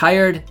you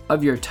tired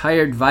of your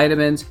tired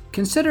vitamins?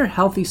 Consider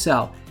Healthy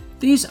Cell.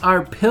 These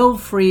are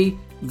pill-free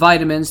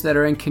vitamins that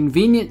are in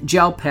convenient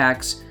gel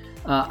packs.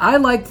 I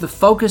like the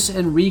Focus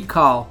and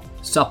Recall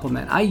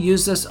supplement. I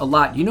use this a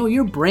lot. You know,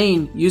 your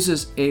brain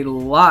uses a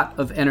lot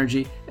of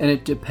energy, and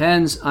it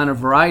depends on a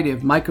variety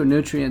of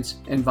micronutrients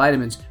and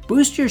vitamins.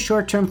 Boost your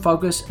short-term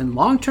focus and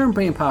long-term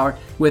brain power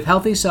with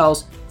Healthy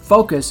Cell's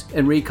Focus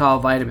and Recall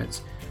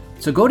vitamins.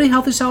 So go to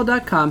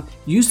healthycell.com,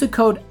 use the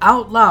code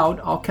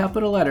OUTLOUD, all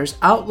capital letters,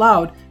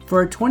 OUTLOUD,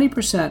 for a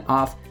 20%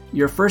 off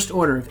your first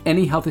order of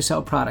any Healthy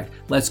Cell product.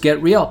 Let's get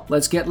real.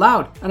 Let's get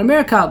loud on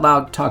America Out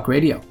Loud Talk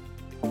Radio.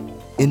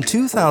 In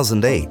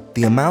 2008,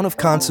 the amount of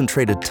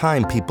concentrated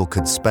time people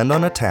could spend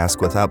on a task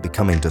without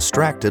becoming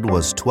distracted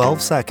was 12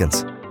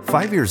 seconds.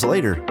 5 years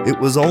later, it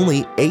was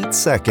only 8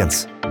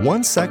 seconds,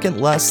 1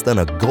 second less than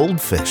a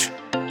goldfish.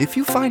 If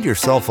you find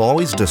yourself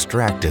always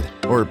distracted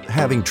or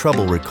having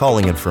trouble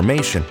recalling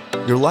information,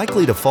 you're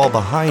likely to fall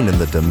behind in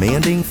the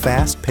demanding,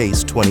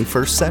 fast-paced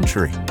 21st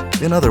century.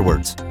 In other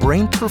words,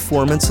 brain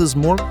performance is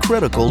more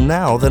critical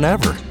now than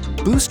ever.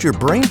 Boost your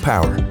brain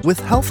power with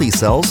Healthy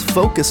Cell's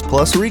Focus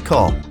Plus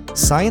Recall.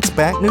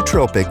 Science-backed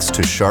nootropics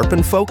to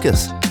sharpen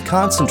focus,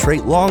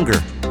 concentrate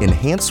longer,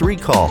 enhance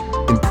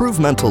recall, improve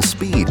mental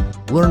speed,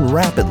 learn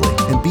rapidly,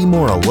 and be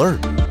more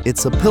alert.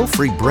 It's a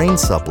pill-free brain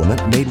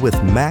supplement made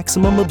with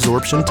maximum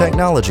absorption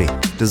technology,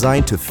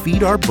 designed to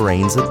feed our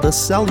brains at the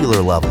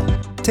cellular level.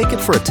 Take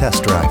it for a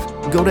test drive.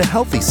 Go to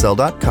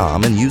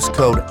healthycell.com and use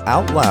code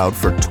OUTLOUD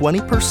for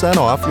 20%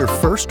 off your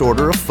first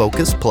order of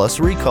Focus Plus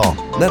Recall.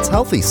 That's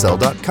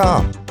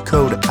healthycell.com.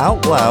 Code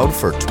OUTLOUD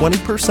for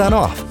 20%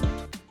 off.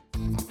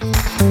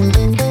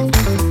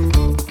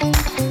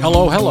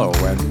 Hello,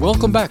 and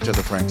welcome back to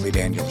the Frankly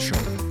Daniels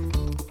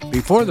Show.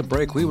 Before the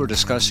break, we were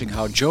discussing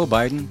how Joe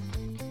Biden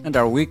and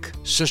our weak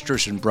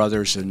sisters and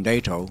brothers in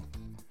NATO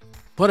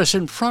put us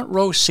in front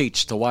row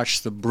seats to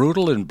watch the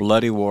brutal and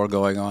bloody war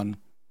going on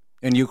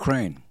in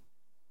Ukraine.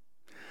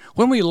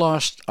 When we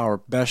lost our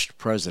best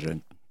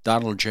president,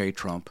 Donald J.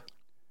 Trump,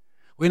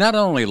 we not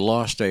only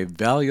lost a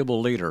valuable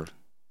leader,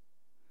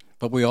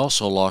 but we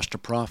also lost a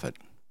prophet.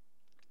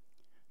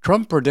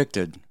 Trump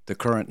predicted the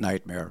current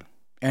nightmare,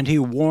 and he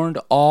warned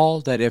all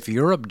that if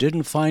Europe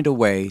didn't find a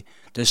way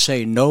to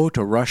say no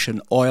to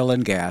Russian oil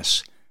and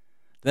gas,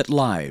 that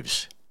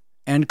lives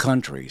and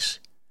countries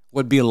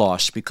would be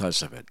lost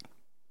because of it.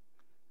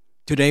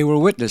 Today we're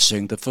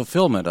witnessing the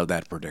fulfillment of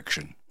that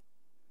prediction.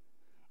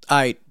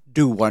 I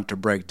do want to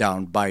break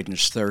down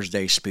Biden's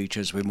Thursday speech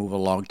as we move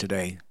along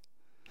today,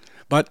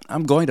 but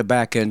I'm going to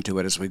back into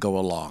it as we go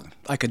along.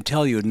 I can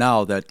tell you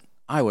now that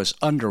I was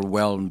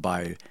underwhelmed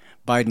by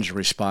Biden's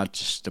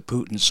response to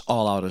Putin's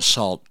all-out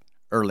assault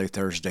early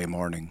Thursday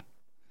morning.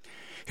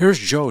 Here's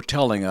Joe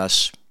telling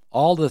us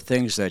all the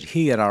things that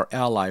he and our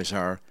allies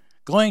are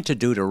going to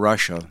do to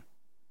Russia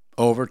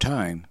over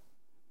time,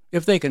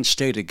 if they can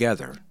stay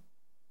together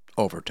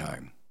over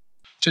time.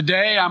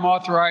 Today, I'm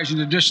authorizing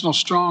additional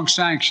strong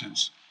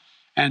sanctions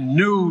and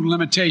new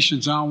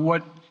limitations on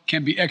what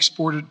can be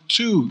exported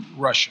to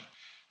Russia.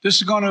 This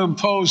is going to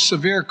impose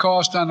severe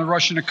cost on the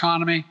Russian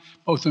economy,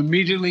 both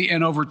immediately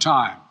and over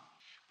time.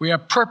 We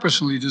have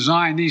purposely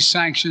designed these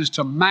sanctions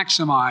to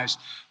maximize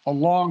the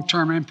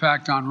long-term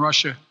impact on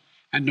Russia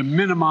and to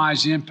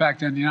minimize the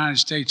impact on the United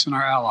States and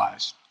our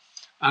allies.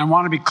 I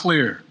want to be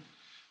clear.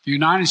 The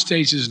United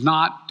States is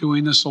not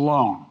doing this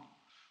alone.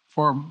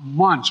 For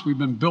months, we've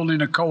been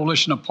building a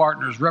coalition of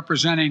partners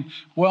representing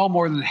well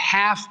more than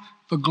half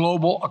the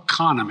global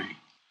economy.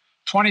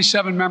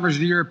 27 members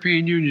of the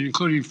European Union,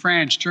 including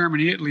France,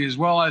 Germany, Italy, as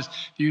well as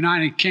the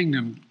United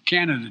Kingdom,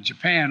 Canada,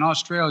 Japan,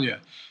 Australia,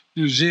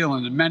 New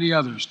Zealand, and many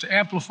others, to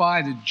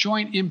amplify the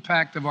joint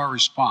impact of our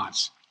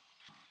response.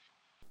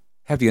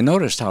 Have you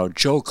noticed how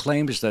Joe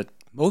claims that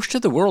most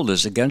of the world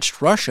is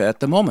against Russia at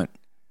the moment?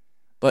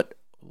 But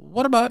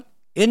what about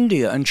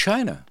India and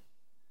China?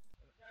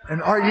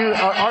 And are you,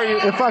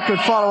 if I could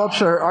follow up,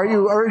 sir, are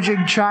you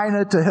urging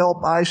China to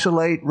help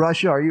isolate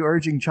Russia? Are you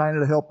urging China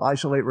to help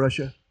isolate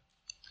Russia?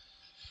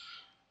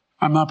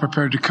 I'm not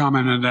prepared to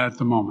comment on that at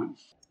the moment.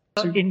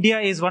 India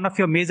is one of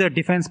your major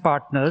defense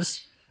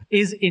partners.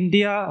 Is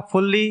India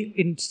fully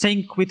in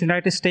sync with the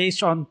United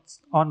States on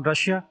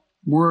Russia?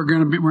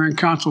 We're in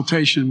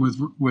consultation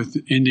with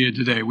India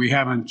today. We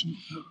haven't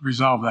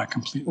resolved that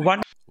completely.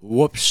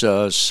 Whoops,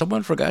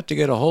 someone forgot to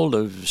get a hold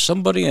of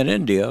somebody in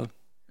India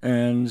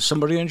and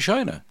somebody in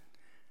China.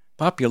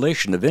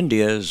 Population of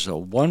India is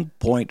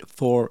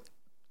 1.4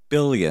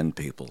 billion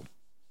people.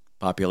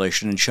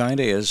 Population in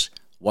China is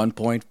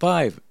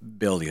 1.5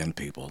 billion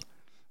people.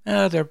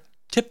 They're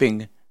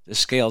tipping the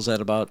scales at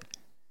about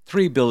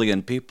 3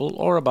 billion people,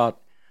 or about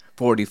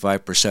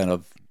 45%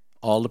 of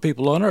all the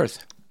people on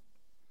Earth.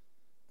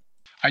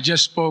 I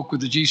just spoke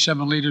with the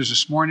G7 leaders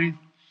this morning,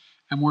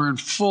 and we're in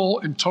full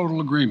and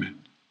total agreement.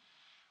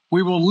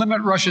 We will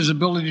limit Russia's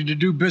ability to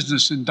do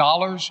business in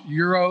dollars,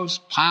 euros,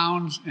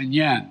 pounds, and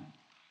yen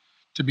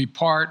to be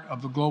part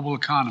of the global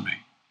economy.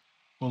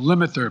 We'll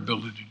limit their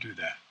ability to do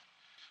that.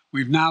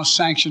 We've now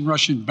sanctioned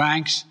Russian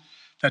banks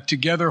that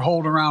together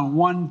hold around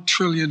 $1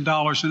 trillion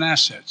in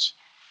assets.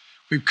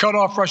 We've cut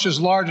off Russia's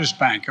largest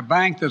bank, a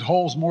bank that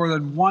holds more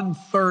than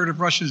 1/3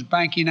 of Russia's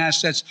banking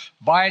assets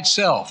by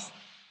itself,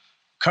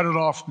 cut it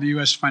off from the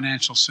U.S.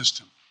 financial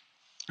system.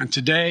 And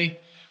today,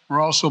 we're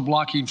also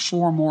blocking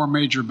 4 more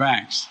major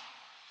banks.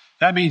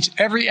 That means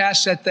every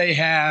asset they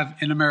have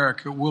in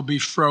America will be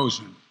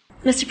frozen.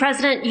 Mr.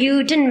 President,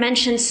 you didn't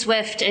mention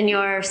SWIFT in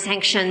your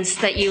sanctions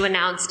that you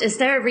announced. Is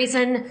there a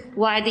reason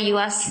why the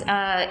U.S.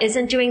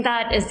 Isn't doing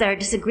that? Is there a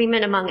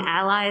disagreement among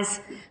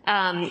allies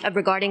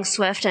regarding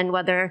SWIFT and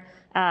whether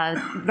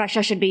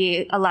Russia should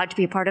be allowed to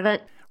be a part of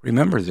it?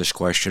 Remember this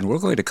question. We're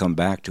going to come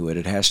back to it.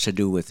 It has to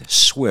do with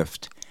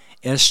SWIFT,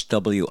 SWIFT,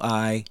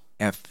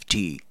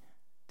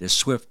 the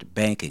SWIFT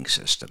banking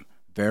system.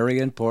 Very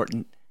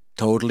important,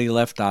 totally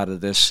left out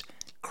of this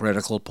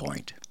critical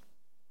point.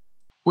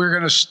 We're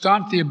going to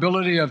stunt the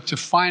ability to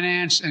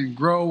finance and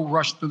grow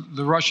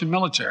the Russian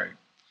military.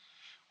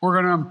 We're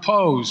going to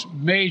impose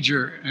and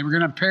we're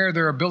going to impair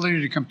their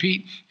ability to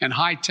compete in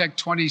high-tech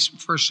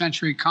 21st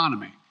century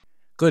economy.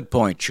 Good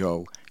point,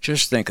 Joe.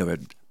 Just think of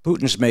it.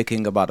 Putin's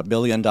making about $1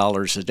 billion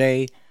a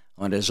day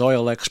on his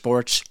oil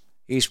exports.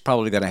 He's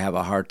probably going to have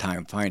a hard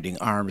time finding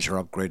arms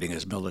or upgrading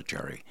his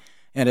military.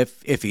 And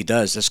if he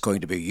does, it's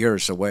going to be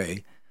years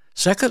away.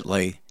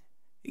 Secondly,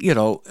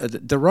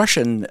 the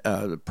Russian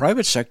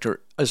private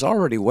sector is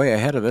already way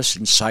ahead of us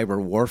in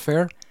cyber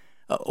warfare.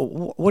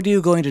 What are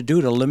you going to do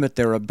to limit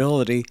their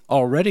ability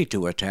already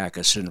to attack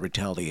us in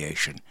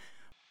retaliation?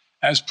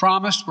 As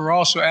promised, we're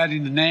also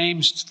adding the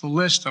names to the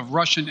list of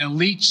Russian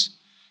elites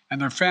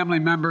and their family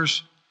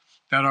members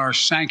that were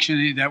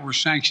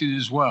sanctioned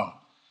as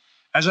well.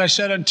 As I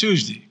said on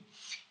Tuesday,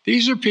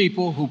 these are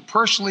people who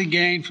personally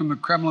gained from the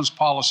Kremlin's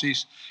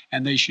policies,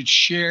 and they should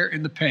share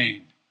in the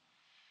pain.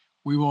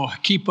 We will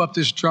keep up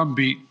this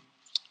drumbeat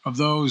of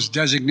those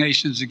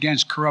designations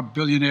against corrupt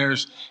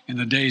billionaires in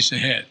the days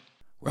ahead.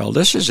 Well,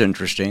 this is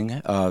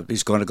interesting.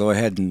 He's going to go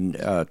ahead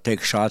and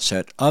take shots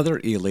at other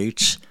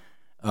elites,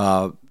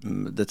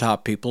 the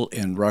top people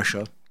in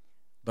Russia.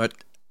 But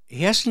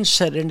he hasn't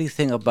said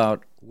anything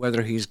about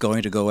whether he's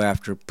going to go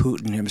after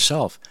Putin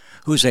himself,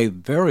 who's a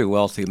very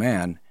wealthy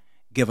man,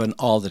 given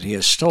all that he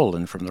has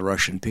stolen from the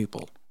Russian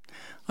people.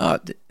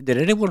 Did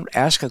anyone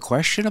ask a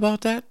question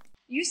about that?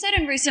 You said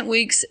in recent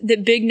weeks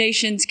that big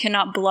nations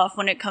cannot bluff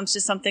when it comes to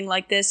something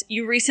like this.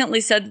 You recently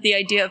said that the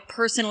idea of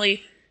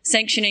personally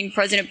sanctioning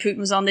President Putin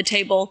was on the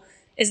table.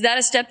 Is that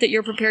a step that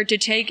you're prepared to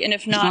take? And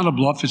if not... It's not a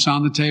bluff, it's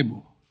on the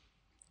table.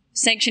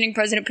 Sanctioning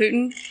President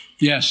Putin?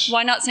 Yes.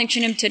 Why not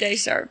sanction him today,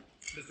 sir?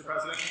 Mr.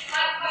 President?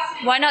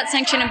 Why not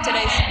sanction him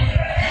today,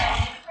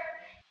 sir?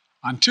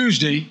 On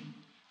Tuesday,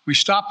 we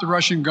stopped the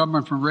Russian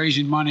government from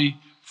raising money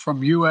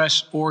from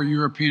U.S. or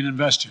European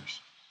investors.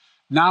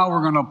 Now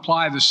we're going to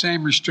apply the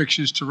same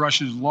restrictions to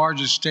Russia's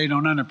largest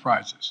state-owned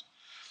enterprises,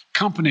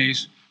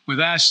 companies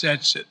with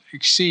assets that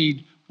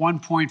exceed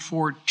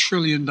 $1.4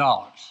 trillion.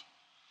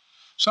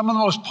 Some of the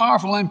most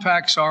powerful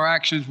impacts of our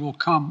actions will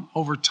come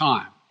over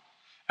time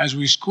as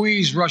we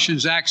squeeze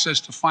Russia's access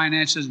to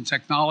finances and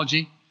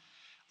technology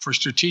for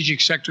strategic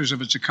sectors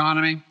of its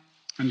economy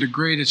and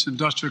degrade its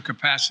industrial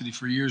capacity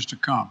for years to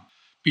come.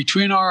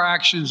 Between our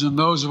actions and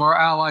those of our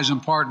allies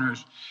and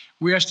partners,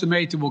 we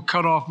estimate that we'll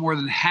cut off more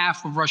than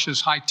half of Russia's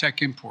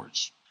high-tech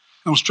imports.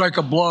 It'll strike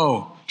a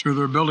blow to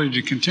their ability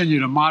to continue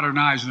to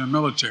modernize their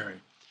military.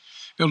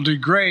 It'll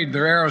degrade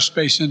their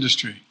aerospace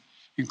industry,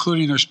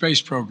 including their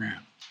space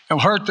program. It'll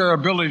hurt their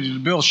ability to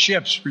build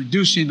ships,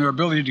 reducing their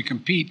ability to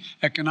compete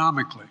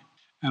economically.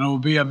 And it will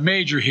be a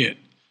major hit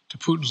to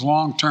Putin's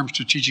long-term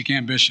strategic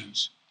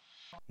ambitions.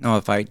 Now,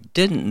 if I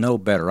didn't know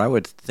better, I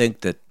would think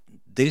that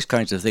these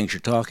kinds of things you're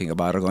talking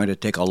about are going to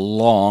take a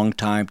long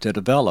time to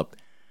develop.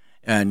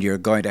 And you're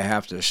going to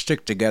have to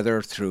stick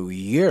together through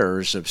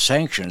years of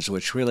sanctions,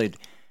 which really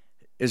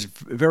is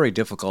very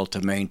difficult to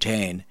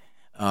maintain.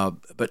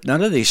 But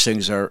none of these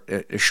things are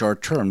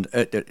short-term.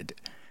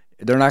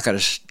 They're not going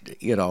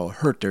to,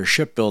 hurt their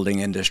shipbuilding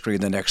industry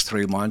in the next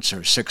 3 months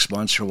or 6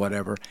 months or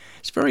whatever.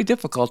 It's very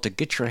difficult to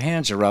get your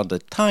hands around the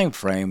time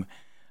frame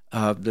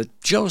that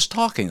Joe's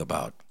talking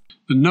about.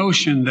 The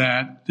notion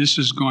that this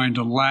is going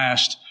to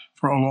last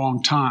for a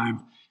long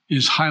time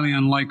is highly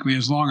unlikely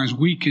as long as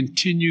we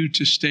continue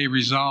to stay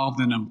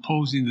resolved in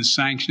imposing the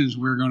sanctions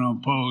we're going to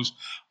impose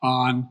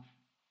on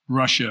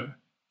Russia,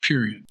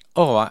 period.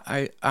 Oh,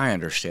 I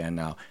understand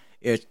now.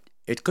 It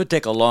could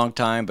take a long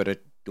time, but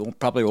it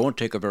probably won't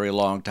take a very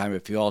long time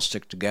if you all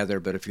stick together.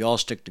 But if you all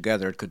stick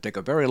together, it could take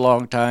a very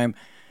long time.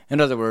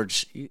 In other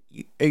words,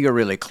 you're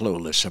really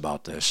clueless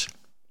about this.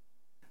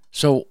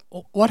 So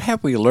what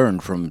have we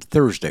learned from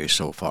Thursday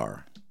so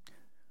far?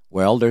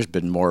 Well, there's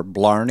been more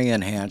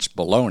Blarney-enhanced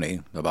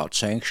baloney about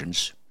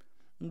sanctions.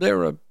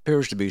 There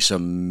appears to be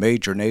some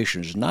major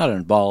nations not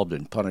involved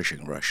in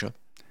punishing Russia.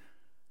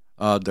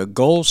 The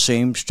goal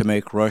seems to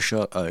make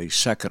Russia a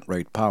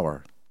second-rate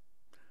power.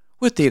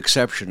 With the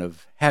exception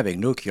of having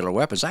nuclear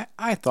weapons,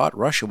 I thought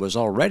Russia was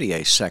already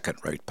a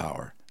second-rate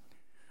power.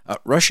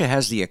 Russia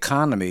has the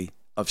economy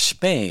of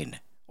Spain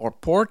or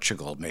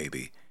Portugal,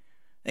 maybe.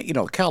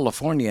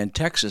 California and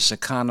Texas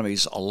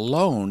economies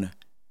alone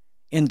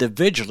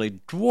individually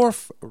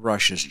dwarf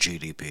Russia's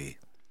GDP.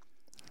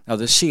 Now,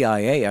 the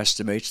CIA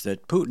estimates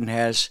that Putin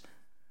has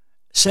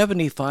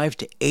 75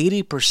 to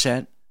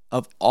 80%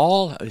 of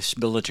all his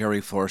military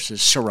forces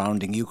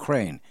surrounding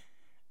Ukraine,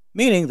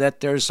 meaning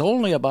that there's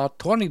only about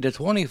 20 to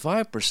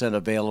 25%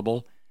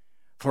 available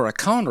for a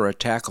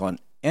counterattack on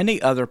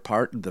any other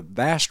part of the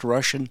vast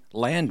Russian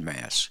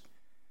landmass.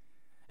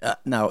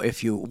 Now,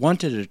 if you want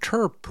to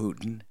deter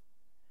Putin,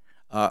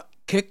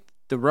 kick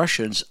the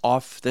Russians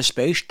off the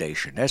space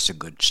station. That's a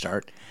good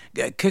start.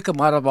 Kick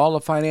them out of all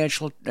the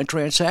financial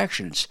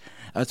transactions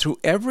through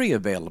every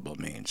available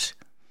means.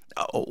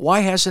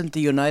 Why hasn't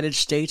the United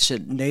States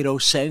and NATO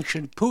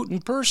sanctioned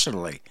Putin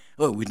personally?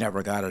 Well, we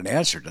never got an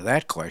answer to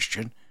that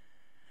question.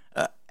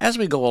 As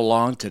we go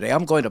along today,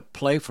 I'm going to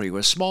play for you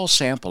a small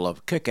sample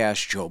of kick-ass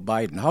Joe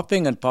Biden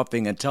huffing and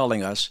puffing and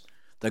telling us,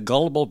 the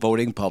gullible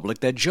voting public,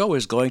 that Joe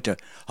is going to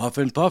huff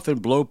and puff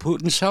and blow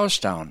Putin's house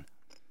down.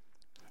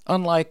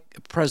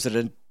 Unlike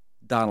President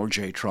Donald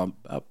J. Trump,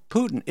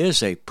 Putin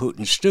is a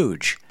Putin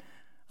stooge.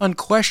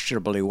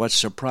 Unquestionably, what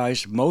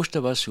surprised most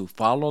of us who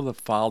follow the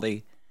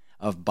folly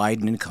of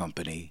Biden and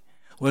company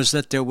was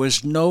that there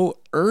was no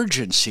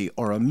urgency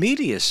or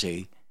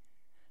immediacy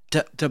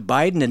to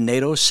Biden and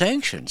NATO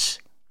sanctions.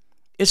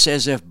 It's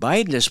as if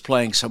Biden is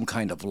playing some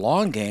kind of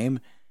long game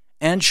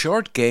and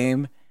short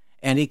game,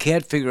 and he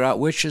can't figure out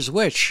which is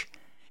which.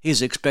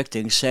 He's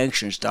expecting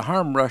sanctions to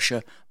harm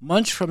Russia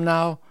months from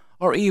now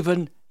or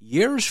even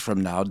years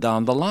from now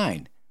down the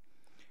line.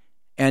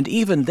 And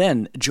even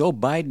then, Joe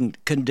Biden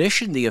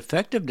conditioned the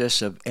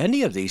effectiveness of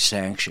any of these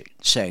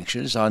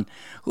sanctions on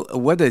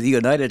whether the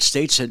United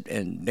States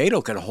and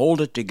NATO can hold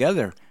it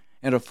together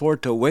and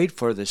afford to wait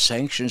for the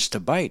sanctions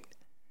to bite.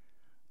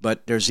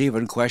 But there's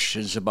even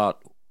questions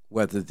about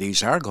whether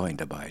these are going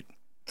to bite.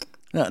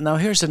 Now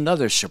here's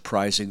another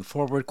surprising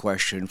forward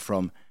question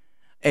from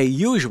a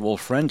usual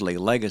friendly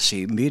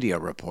legacy media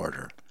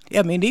reporter.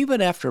 I mean,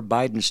 even after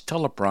Biden's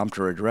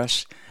teleprompter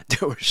address,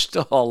 there were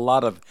still a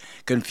lot of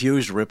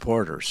confused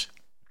reporters.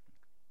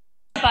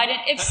 Biden,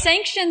 if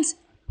sanctions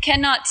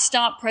cannot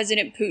stop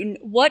President Putin,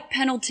 what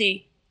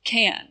penalty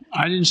can?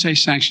 I didn't say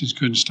sanctions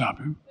couldn't stop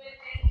him.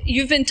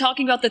 You've been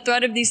talking about the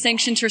threat of these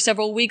sanctions for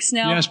several weeks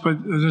now. Yes,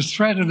 but the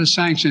threat of the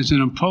sanctions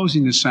and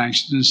imposing the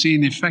sanctions and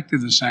seeing the effect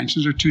of the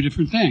sanctions are two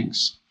different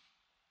things.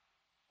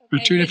 They're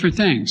two different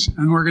things.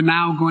 And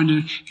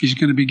he's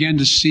going to begin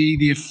to see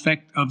the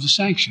effect of the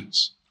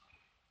sanctions.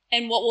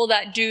 And what will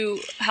that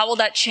do? How will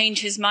that change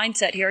his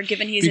mindset here,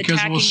 given he's attacking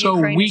Ukraine? Because it will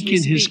so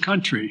weaken his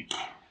country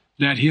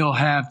that he'll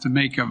have to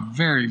make a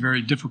very,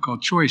 very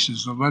difficult choice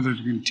as to whether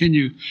to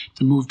continue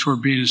to move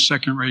toward being a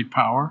second-rate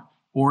power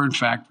or, in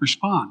fact,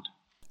 respond.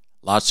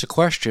 Lots of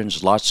questions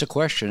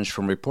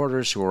from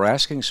reporters who are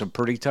asking some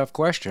pretty tough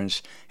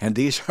questions, and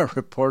these are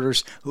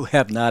reporters who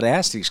have not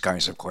asked these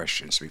kinds of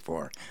questions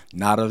before,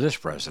 not of this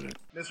president.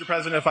 Mr.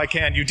 President, if I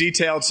can, you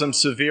detailed some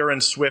severe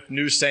and swift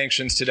new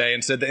sanctions today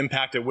and said the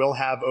impact it will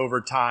have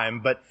over time.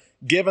 But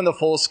given the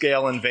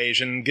full-scale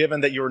invasion, given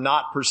that you're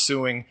not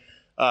pursuing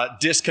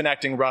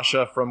disconnecting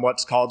Russia from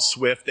what's called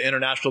SWIFT, the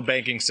international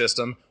banking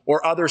system,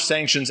 or other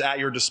sanctions at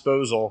your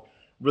disposal,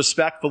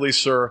 respectfully,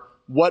 sir,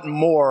 what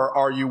more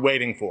are you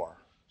waiting for?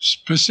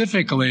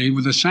 Specifically,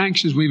 with the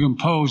sanctions we've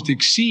imposed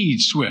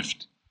exceed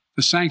SWIFT.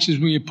 The sanctions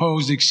we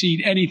imposed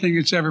exceed anything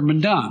that's ever been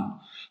done.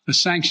 The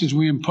sanctions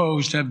we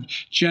imposed have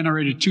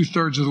generated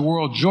 2/3 of the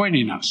world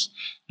joining us.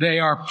 They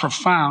are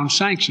profound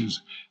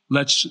sanctions.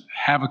 Let's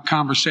have a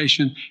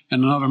conversation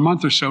in another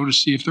month or so to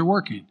see if they're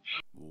working.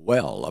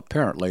 Well,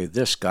 apparently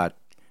this got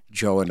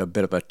Joe in a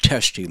bit of a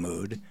testy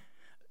mood.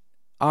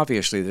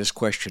 Obviously, this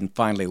question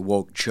finally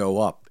woke Joe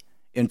up.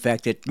 In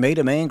fact, it made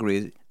him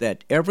angry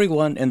that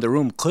everyone in the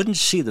room couldn't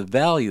see the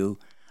value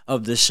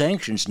of the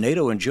sanctions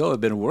NATO and Joe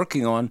have been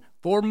working on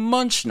for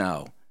months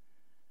now.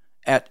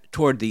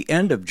 Toward the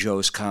end of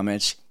Joe's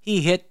comments,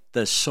 he hit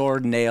the sore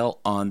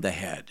nail on the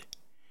head.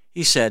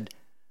 He said,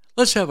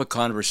 let's have a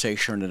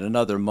conversation in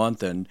another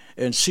month and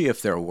see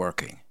if they're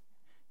working.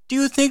 Do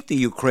you think the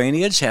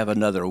Ukrainians have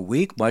another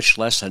week, much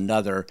less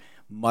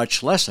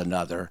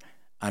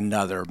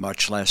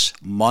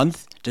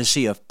month to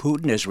see if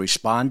Putin is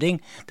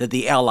responding to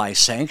the Allies'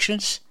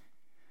 sanctions?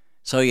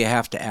 So you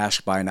have to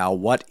ask by now,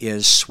 what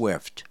is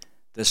SWIFT?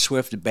 The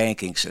SWIFT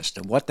banking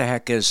system. What the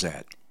heck is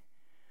that?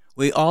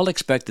 We all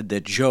expected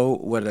that Joe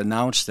would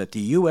announce that the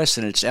U.S.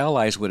 and its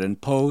allies would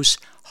impose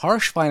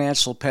harsh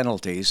financial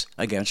penalties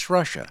against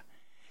Russia,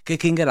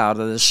 kicking it out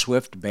of the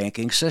SWIFT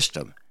banking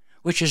system,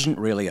 which isn't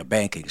really a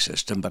banking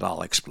system, but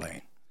I'll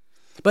explain.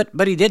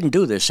 But he didn't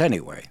do this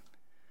anyway.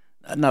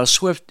 Now,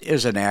 SWIFT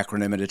is an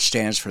acronym, and it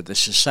stands for the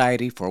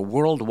Society for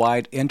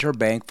Worldwide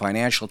Interbank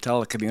Financial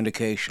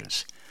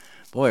Telecommunications.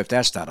 Boy, if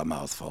that's not a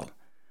mouthful.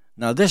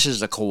 Now, this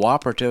is a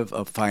cooperative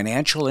of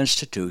financial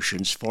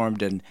institutions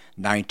formed in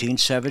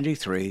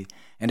 1973,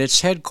 and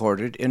it's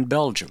headquartered in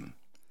Belgium.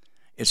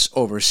 It's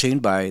overseen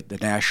by the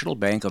National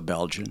Bank of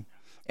Belgium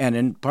and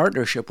in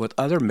partnership with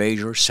other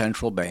major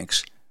central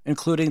banks,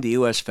 including the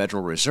U.S.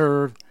 Federal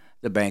Reserve,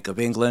 the Bank of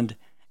England,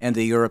 and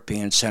the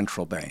European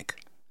Central Bank.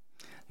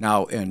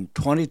 Now, in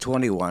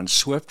 2021,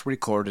 SWIFT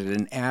recorded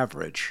an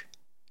average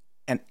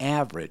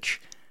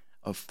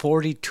of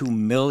 42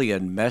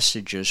 million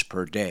messages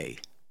per day.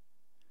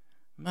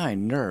 My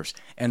nerves,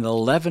 an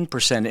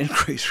 11%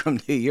 increase from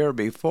the year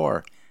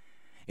before.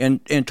 In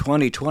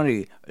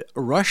 2020,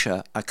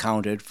 Russia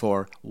accounted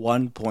for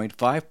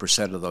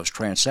 1.5% of those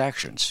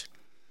transactions.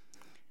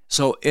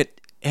 So it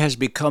has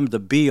become the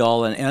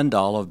be-all and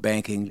end-all of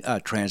banking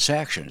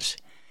transactions.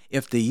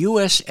 If the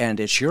U.S. and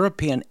its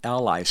European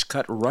allies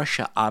cut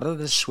Russia out of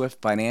the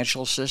SWIFT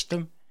financial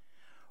system,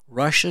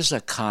 Russia's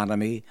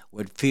economy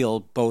would feel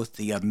both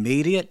the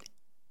immediate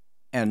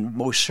and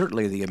most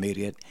certainly the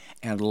immediate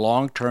and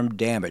long-term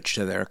damage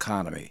to their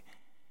economy.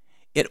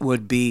 It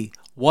would be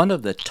one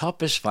of the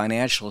toughest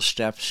financial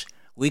steps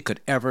we could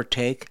ever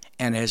take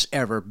and has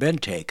ever been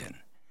taken.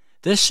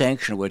 This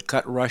sanction would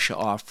cut Russia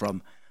off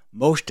from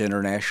most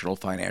international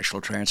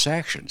financial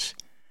transactions.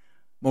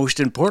 Most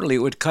importantly,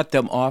 it would cut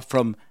them off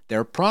from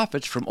their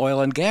profits from oil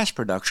and gas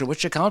production,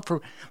 which account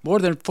for more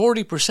than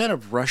 40%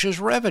 of Russia's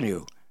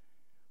revenue.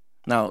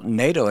 Now,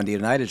 NATO and the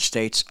United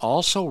States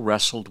also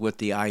wrestled with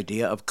the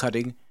idea of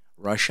cutting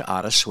Russia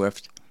out of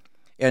SWIFT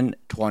in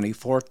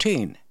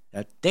 2014.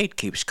 That date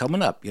keeps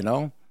coming up,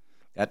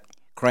 that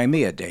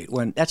Crimea date.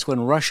 That's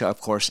when Russia, of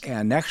course,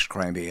 annexed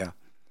Crimea,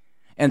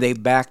 and they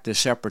backed the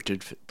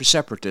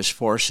separatist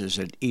forces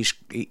in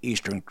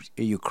eastern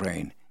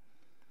Ukraine.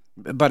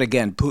 But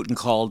again, Putin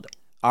called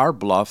our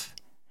bluff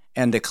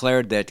and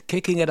declared that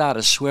kicking it out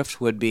of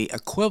SWIFT would be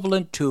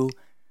equivalent to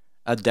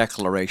a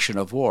declaration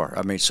of war.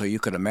 So you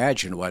can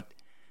imagine what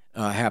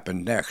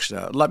happened next.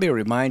 Let me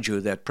remind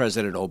you that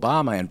President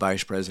Obama and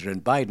Vice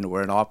President Biden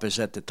were in office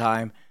at the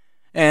time,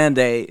 and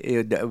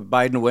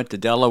Biden went to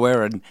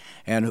Delaware,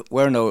 and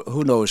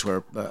who knows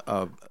where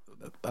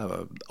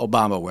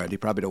Obama went. He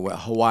probably went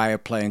to Hawaii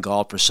playing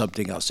golf or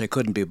something else. They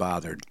couldn't be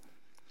bothered.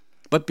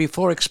 But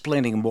before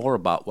explaining more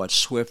about what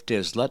SWIFT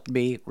is, let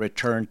me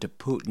return to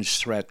Putin's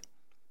threat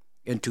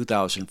in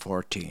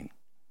 2014.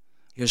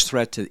 His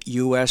threat to the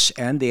U.S.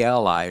 and the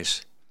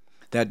allies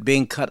that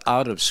being cut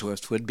out of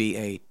SWIFT would be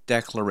a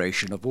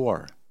declaration of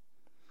war.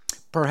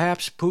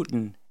 Perhaps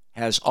Putin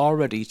has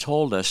already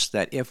told us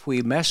that if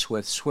we mess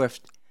with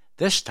SWIFT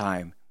this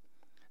time,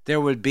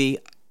 there would be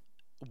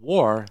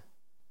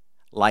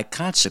war-like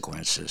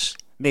consequences,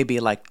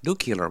 maybe like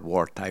nuclear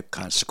war-type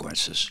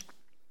consequences.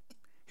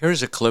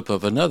 Here's a clip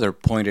of another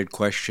pointed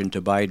question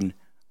to Biden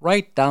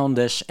right down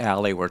this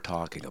alley we're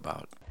talking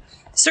about.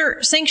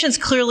 Sir, sanctions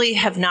clearly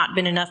have not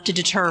been enough to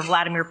deter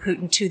Vladimir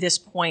Putin to this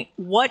point.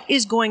 What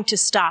is going to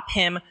stop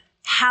him?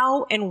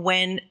 How and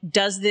when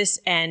does this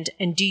end?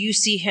 And do you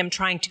see him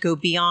trying to go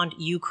beyond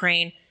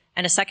Ukraine?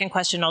 And a second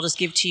question I'll just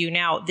give to you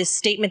now. This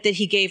statement that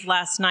he gave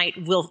last night,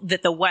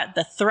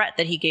 the threat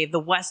that he gave, the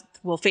West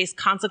will face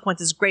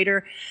consequences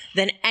greater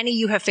than any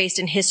you have faced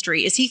in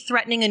history. Is he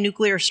threatening a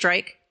nuclear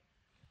strike?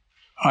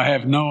 I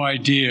have no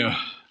idea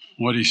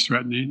what he's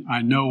threatening.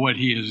 I know what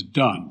he has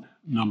done,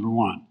 number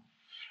one.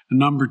 And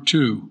number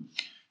two,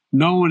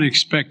 no one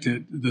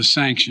expected the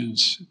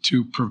sanctions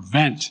to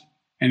prevent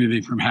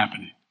anything from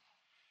happening.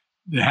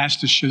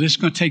 This is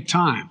going to take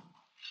time,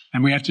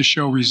 and we have to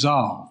show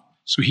resolve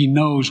so he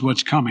knows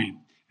what's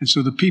coming. And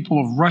so the people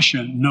of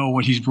Russia know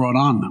what he's brought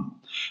on them.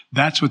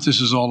 That's what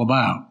this is all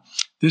about.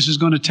 This is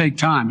going to take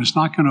time. It's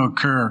not going to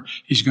occur.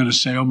 He's going to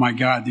say, oh my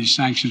God, these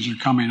sanctions are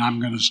coming.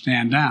 I'm going to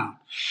stand down.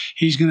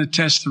 He's going to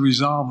test the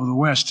resolve of the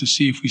West to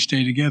see if we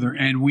stay together,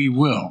 and we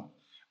will.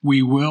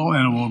 We will,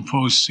 and it will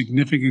impose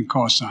significant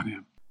costs on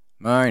him.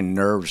 My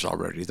nerves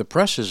already. The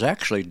press is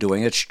actually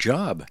doing its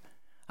job.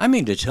 I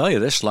mean to tell you,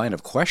 this line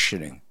of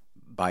questioning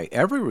by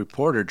every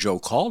reporter Joe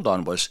called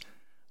on was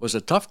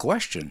a tough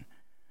question.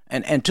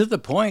 And to the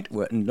point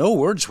where no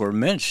words were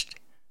minced.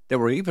 There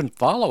were even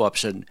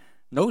follow-ups and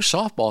no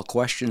softball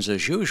questions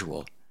as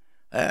usual.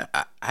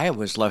 I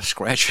was left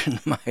scratching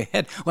my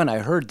head when I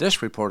heard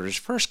this reporter's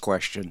first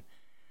question.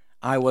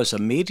 I was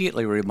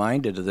immediately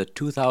reminded of the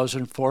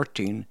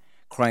 2014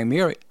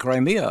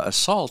 Crimea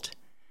assault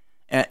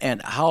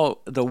and how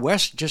the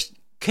West just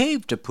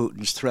caved to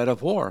Putin's threat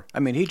of war. I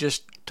mean, he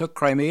just took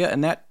Crimea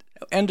and that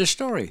end of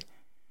story.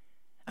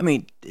 I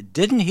mean,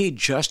 didn't he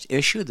just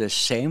issue the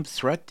same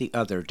threat the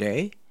other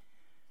day,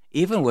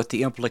 even with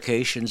the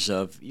implications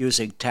of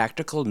using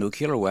tactical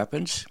nuclear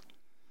weapons?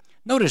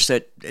 Notice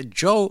that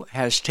Joe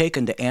has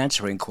taken to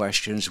answering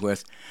questions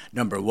with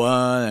number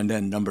one and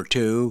then number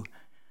two.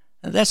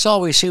 And that's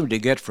all we seem to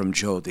get from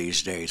Joe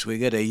these days. We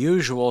get a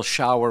usual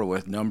shower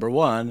with number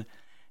one,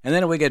 and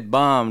then we get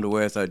bombed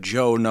with a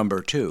Joe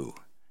number two.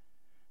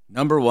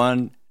 Number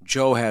one,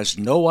 Joe has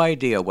no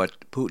idea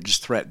what Putin's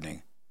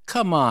threatening.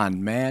 Come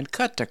on, man,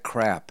 cut the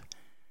crap.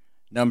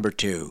 Number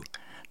two,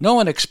 no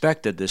one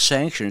expected the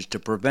sanctions to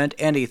prevent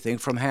anything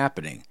from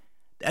happening.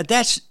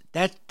 That's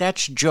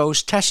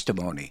Joe's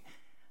testimony.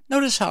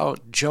 Notice how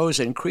Joe's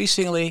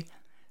increasingly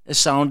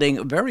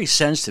sounding very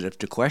sensitive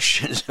to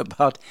questions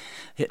about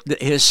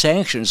his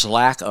sanctions'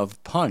 lack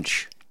of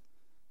punch.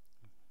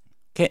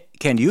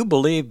 Can you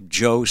believe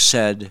Joe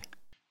said,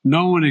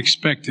 no one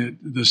expected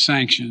the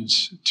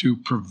sanctions to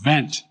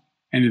prevent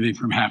anything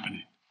from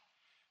happening.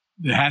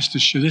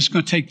 This is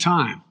going to take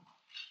time,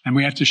 and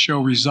we have to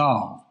show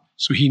resolve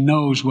so he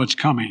knows what's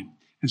coming.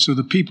 And so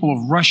the people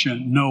of Russia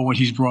know what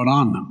he's brought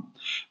on them.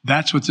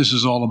 That's what this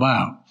is all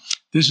about.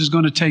 This is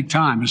going to take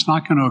time. It's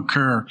not going to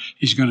occur.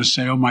 He's going to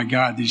say, oh, my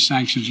God, these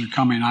sanctions are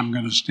coming. I'm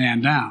going to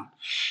stand down.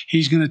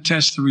 He's going to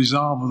test the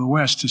resolve of the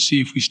West to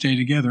see if we stay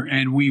together,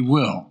 and we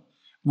will.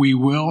 We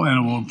will, and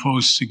it will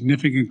impose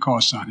significant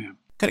costs on him.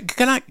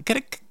 Can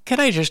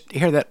I just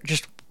hear that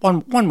just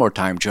one more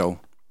time, Joe?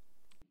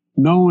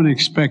 No one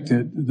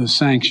expected the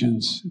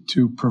sanctions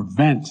to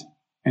prevent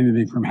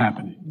anything from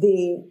happening.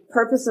 The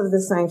purpose of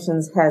the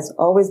sanctions has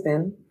always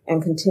been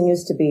and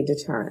continues to be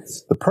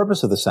deterrence. The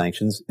purpose of the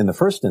sanctions, in the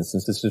first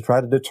instance, is to try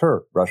to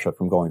deter Russia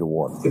from going to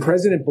war. The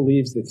president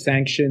believes that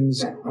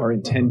sanctions are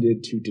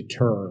intended to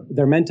deter.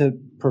 They're meant to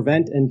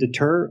prevent and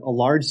deter a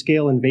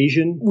large-scale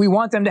invasion. We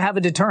want them to have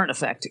a deterrent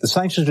effect. The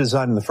sanctions are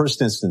designed in the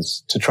first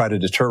instance to try to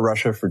deter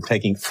Russia from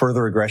taking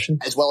further aggression,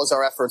 as well as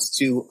our efforts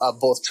to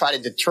both try to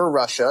deter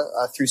Russia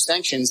through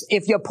sanctions.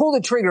 If you pull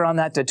the trigger on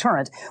that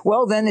deterrent,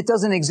 well, then it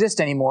doesn't exist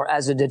anymore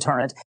as a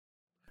deterrent.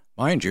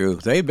 Mind you,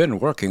 they've been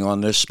working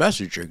on this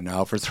messaging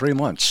now for 3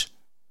 months.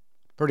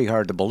 Pretty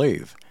hard to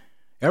believe.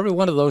 Every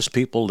one of those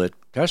people that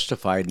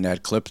testified in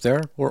that clip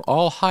there were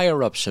all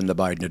higher-ups in the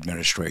Biden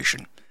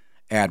administration.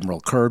 Admiral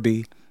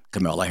Kirby,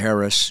 Kamala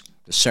Harris,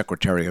 the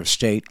Secretary of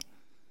State.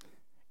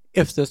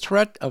 If the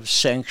threat of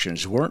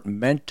sanctions weren't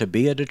meant to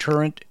be a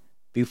deterrent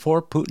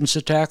before Putin's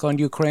attack on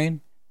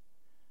Ukraine,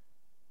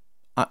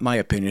 my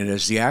opinion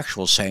is the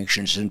actual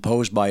sanctions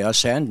imposed by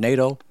us and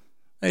NATO,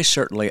 they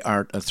certainly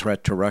aren't a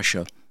threat to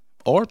Russia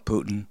or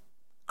Putin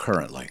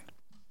currently.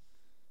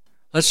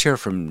 Let's hear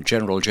from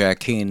General Jack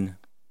Keane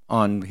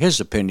on his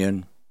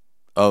opinion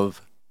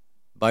of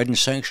Biden's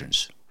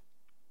sanctions.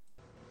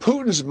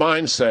 Putin's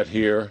mindset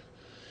here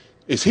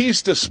is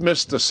he's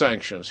dismissed the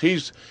sanctions.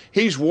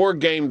 He's war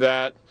gamed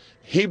that.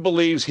 He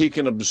believes he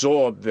can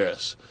absorb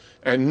this.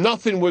 And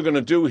nothing we're going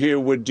to do here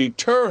would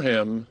deter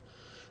him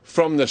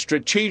from the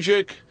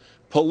strategic,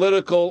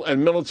 political,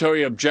 and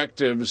military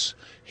objectives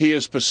he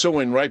is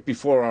pursuing right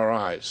before our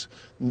eyes.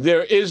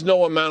 There is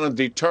no amount of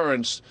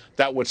deterrence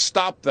that would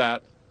stop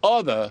that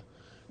other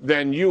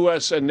than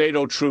U.S. and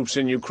NATO troops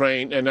in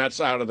Ukraine, and that's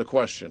out of the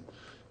question.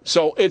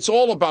 So it's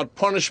all about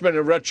punishment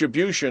and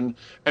retribution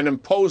and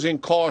imposing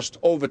cost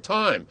over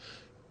time.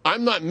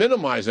 I'm not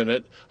minimizing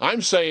it.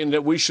 I'm saying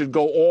that we should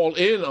go all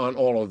in on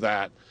all of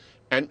that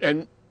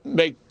and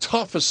make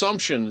tough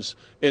assumptions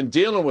in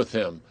dealing with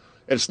him.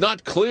 It's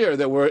not clear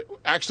that we're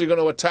actually going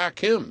to attack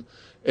him.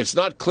 It's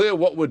not clear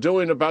what we're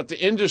doing about the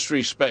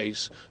industry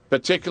space,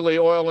 particularly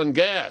oil and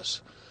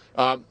gas.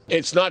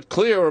 It's not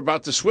clear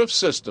about the SWIFT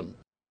system.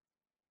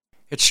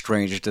 It's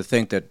strange to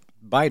think that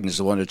Biden's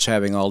the one that's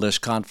having all this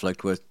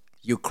conflict with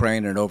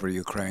Ukraine and over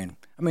Ukraine.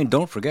 I mean,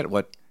 don't forget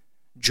what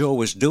Joe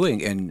was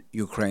doing in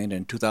Ukraine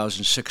in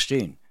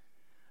 2016,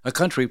 a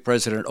country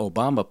President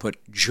Obama put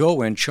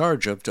Joe in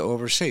charge of to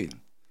oversee.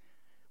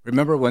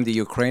 Remember when the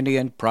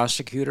Ukrainian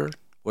prosecutor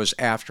was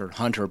after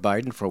Hunter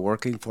Biden for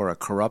working for a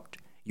corrupt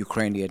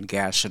Ukrainian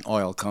gas and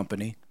oil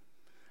company,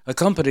 a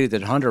company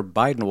that Hunter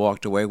Biden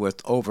walked away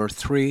with over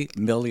 $3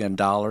 million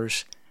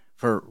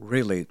for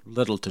really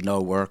little to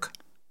no work?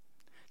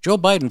 Joe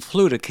Biden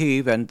flew to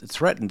Kyiv and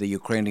threatened the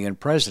Ukrainian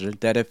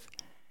president that if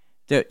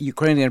the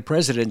Ukrainian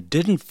president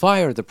didn't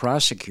fire the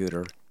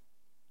prosecutor,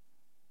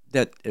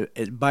 that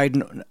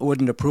Biden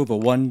wouldn't approve a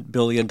 $1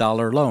 billion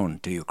loan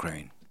to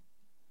Ukraine.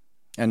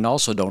 And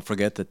also don't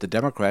forget that the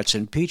Democrats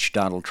impeached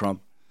Donald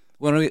Trump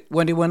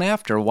when he went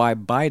after why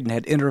Biden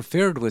had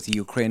interfered with the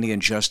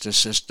Ukrainian justice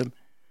system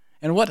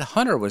and what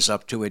Hunter was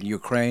up to in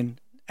Ukraine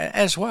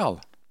as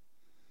well.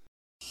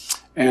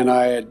 And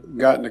I had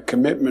gotten a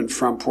commitment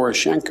from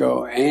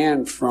Poroshenko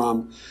and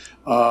from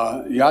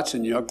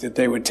Yatsenyuk that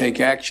they would take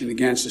action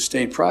against the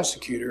state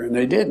prosecutor, and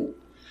they didn't.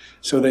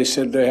 So they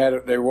said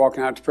they were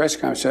walking out to press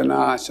conference. I said, no,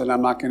 I said,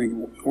 I'm not going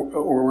to,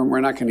 or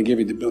we're not going to give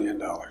you the $1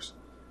 billion.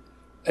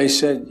 They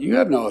said, you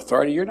have no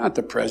authority. You're not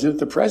the president.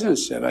 The president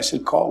said. I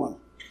said, call him.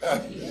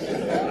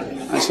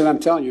 I said, I'm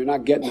telling you, you're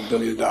not getting the $1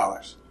 billion.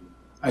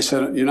 I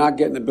said, you're not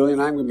getting the $1 billion.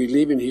 I'm going to be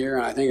leaving here.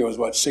 And I think it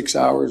was, 6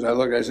 hours?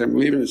 I said, I'm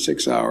leaving in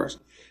 6 hours.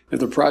 If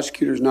the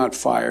prosecutor's not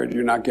fired,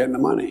 you're not getting the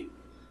money.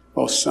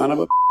 Well, son of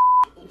a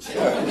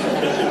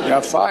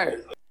got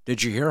fired.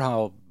 Did you hear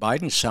how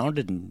Biden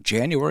sounded in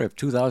January of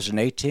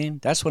 2018?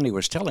 That's when he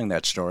was telling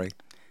that story.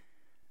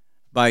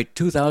 By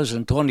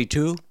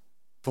 2022,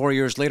 4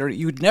 years later,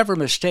 you'd never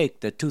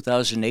mistake the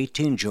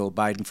 2018 Joe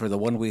Biden for the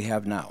one we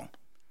have now.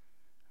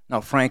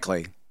 Now,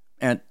 frankly,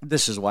 and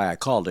this is why I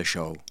called the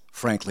show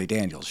Frankly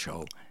Daniel's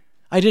Show,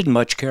 I didn't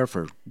much care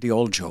for the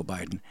old Joe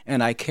Biden,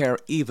 and I care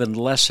even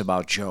less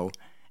about Joe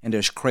and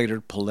his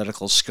cratered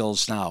political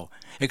skills now,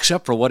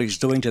 except for what he's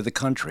doing to the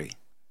country.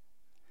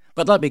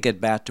 But let me get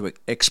back to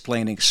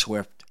explaining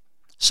SWIFT,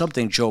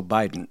 something Joe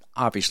Biden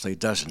obviously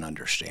doesn't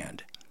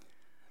understand.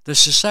 The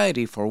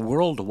Society for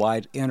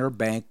Worldwide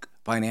Interbank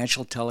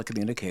Financial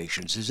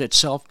Telecommunications is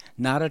itself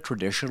not a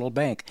traditional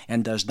bank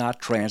and does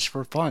not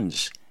transfer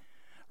funds.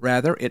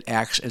 Rather, it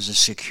acts as a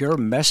secure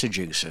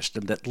messaging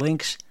system that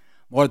links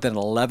more than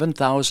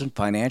 11,000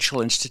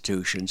 financial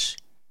institutions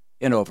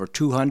in over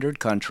 200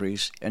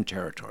 countries and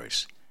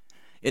territories.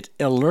 It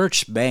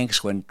alerts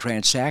banks when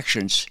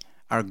transactions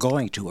are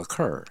going to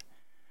occur.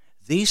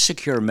 These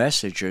secure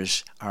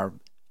messages are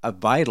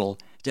vital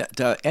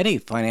to any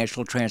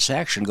financial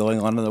transaction going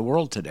on in the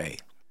world today.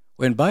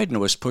 When Biden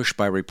was pushed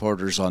by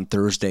reporters on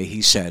Thursday,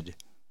 he said,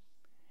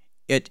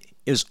 "It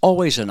is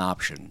always an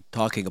option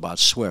talking about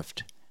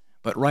SWIFT,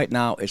 but right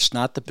now it's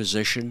not the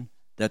position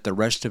that the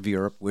rest of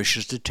Europe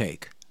wishes to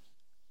take."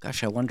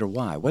 Gosh, I wonder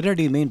why. What did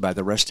he mean by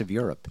the rest of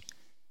Europe?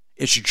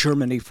 It's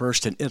Germany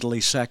first and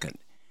Italy second.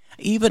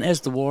 Even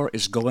as the war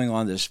is going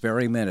on this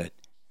very minute,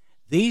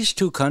 these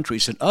two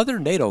countries and other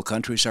NATO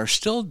countries are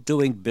still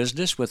doing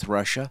business with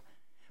Russia,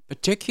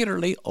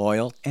 particularly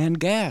oil and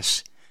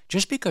gas.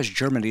 Just because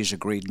Germany's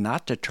agreed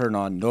not to turn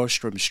on Nord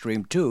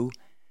Stream 2,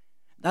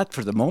 not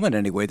for the moment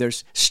anyway,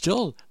 there's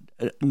still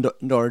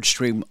Nord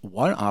Stream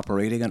 1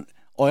 operating, and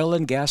oil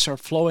and gas are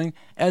flowing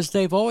as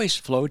they've always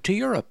flowed to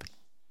Europe.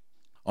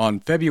 On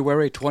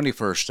February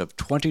 21st of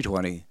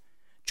 2020,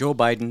 Joe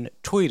Biden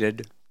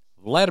tweeted,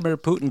 "Vladimir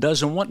Putin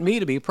doesn't want me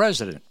to be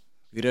president.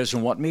 He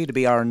doesn't want me to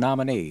be our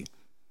nominee.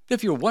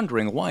 If you're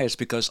wondering why, it's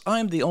because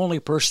I'm the only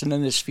person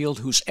in this field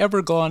who's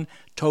ever gone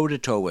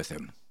toe-to-toe with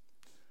him."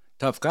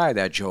 Tough guy,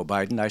 that Joe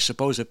Biden. I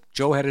suppose if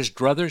Joe had his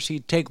druthers,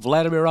 he'd take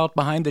Vladimir out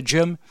behind the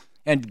gym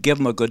and give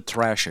him a good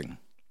thrashing.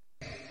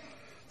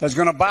 That's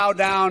going to bow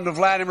down to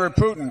Vladimir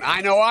Putin.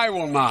 I know I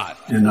will not.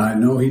 And I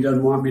know he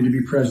doesn't want me to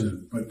be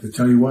president. But to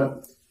tell you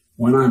what,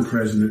 when I'm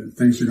president,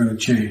 things are going to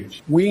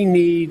change. We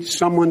need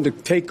someone to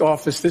take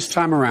office this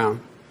time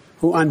around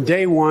who on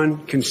day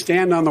one can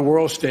stand on the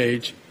world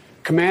stage,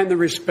 command the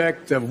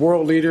respect of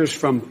world leaders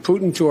from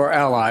Putin to our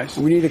allies.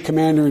 We need a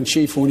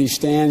commander-in-chief when he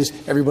stands,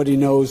 everybody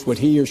knows what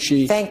he or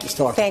she is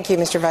talking. Thank you,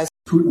 Mr. Vice.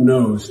 Putin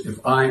knows if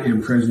I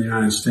am president of the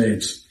United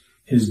States,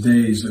 his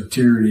days of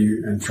tyranny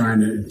and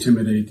trying to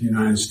intimidate the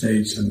United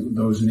States and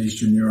those in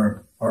Eastern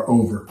Europe are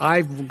over.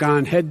 I've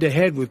gone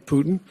head-to-head with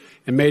Putin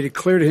and made it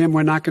clear to him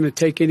we're not going to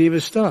take any of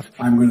his stuff.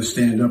 I'm going to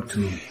stand up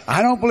to him.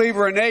 I don't believe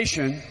we're a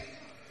nation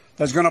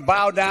that's going to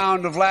bow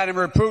down to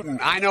Vladimir Putin.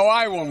 I know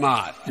I will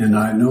not. And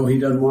I know he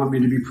doesn't want me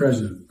to be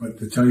president. But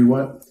to tell you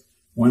what,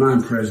 when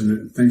I'm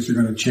president, things are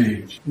going to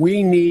change.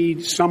 We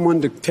need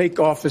someone to take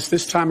office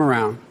this time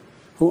around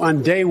who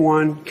on day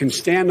one can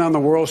stand on the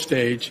world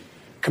stage,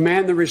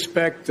 command the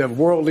respect of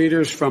world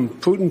leaders from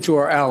Putin to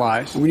our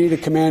allies. We need a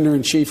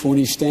commander-in-chief when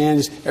he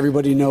stands,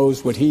 everybody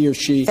knows what he or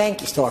she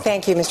is talking.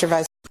 Thank you, Mr.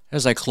 Vice.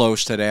 As I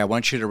close today, I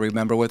want you to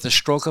remember with the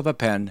stroke of a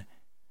pen,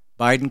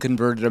 Biden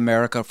converted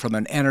America from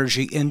an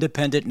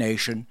energy-independent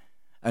nation,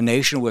 a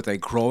nation with a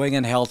growing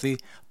and healthy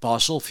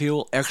fossil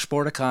fuel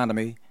export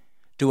economy,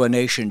 to a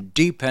nation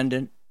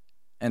dependent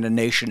and a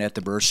nation at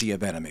the mercy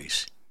of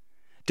enemies.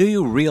 Do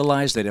you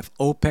realize that if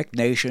OPEC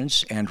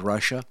nations and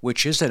Russia,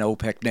 which is an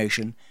OPEC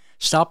nation,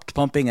 stopped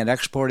pumping and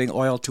exporting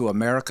oil to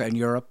America and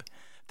Europe,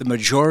 the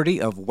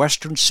majority of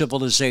Western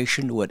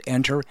civilization would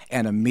enter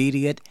an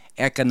immediate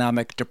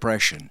economic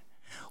depression?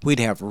 We'd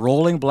have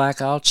rolling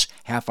blackouts,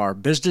 half our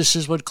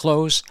businesses would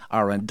close,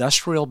 our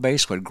industrial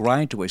base would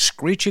grind to a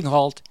screeching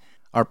halt,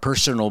 our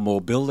personal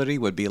mobility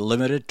would be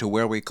limited to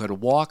where we could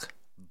walk,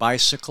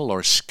 bicycle,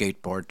 or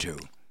skateboard to.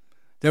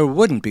 There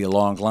wouldn't be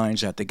long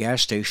lines at the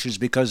gas stations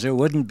because there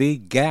wouldn't be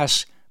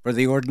gas for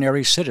the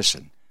ordinary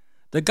citizen.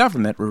 The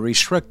government would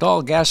restrict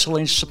all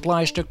gasoline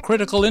supplies to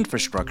critical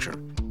infrastructure,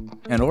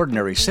 and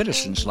ordinary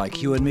citizens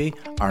like you and me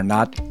are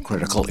not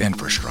critical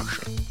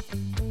infrastructure.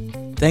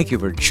 Thank you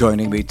for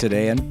joining me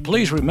today, and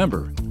please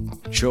remember,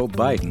 Joe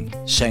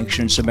Biden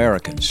sanctions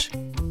Americans,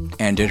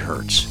 and it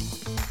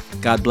hurts.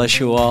 God bless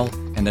you all,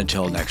 and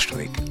until next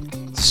week,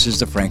 this is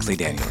the Frankly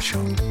Daniels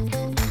Show.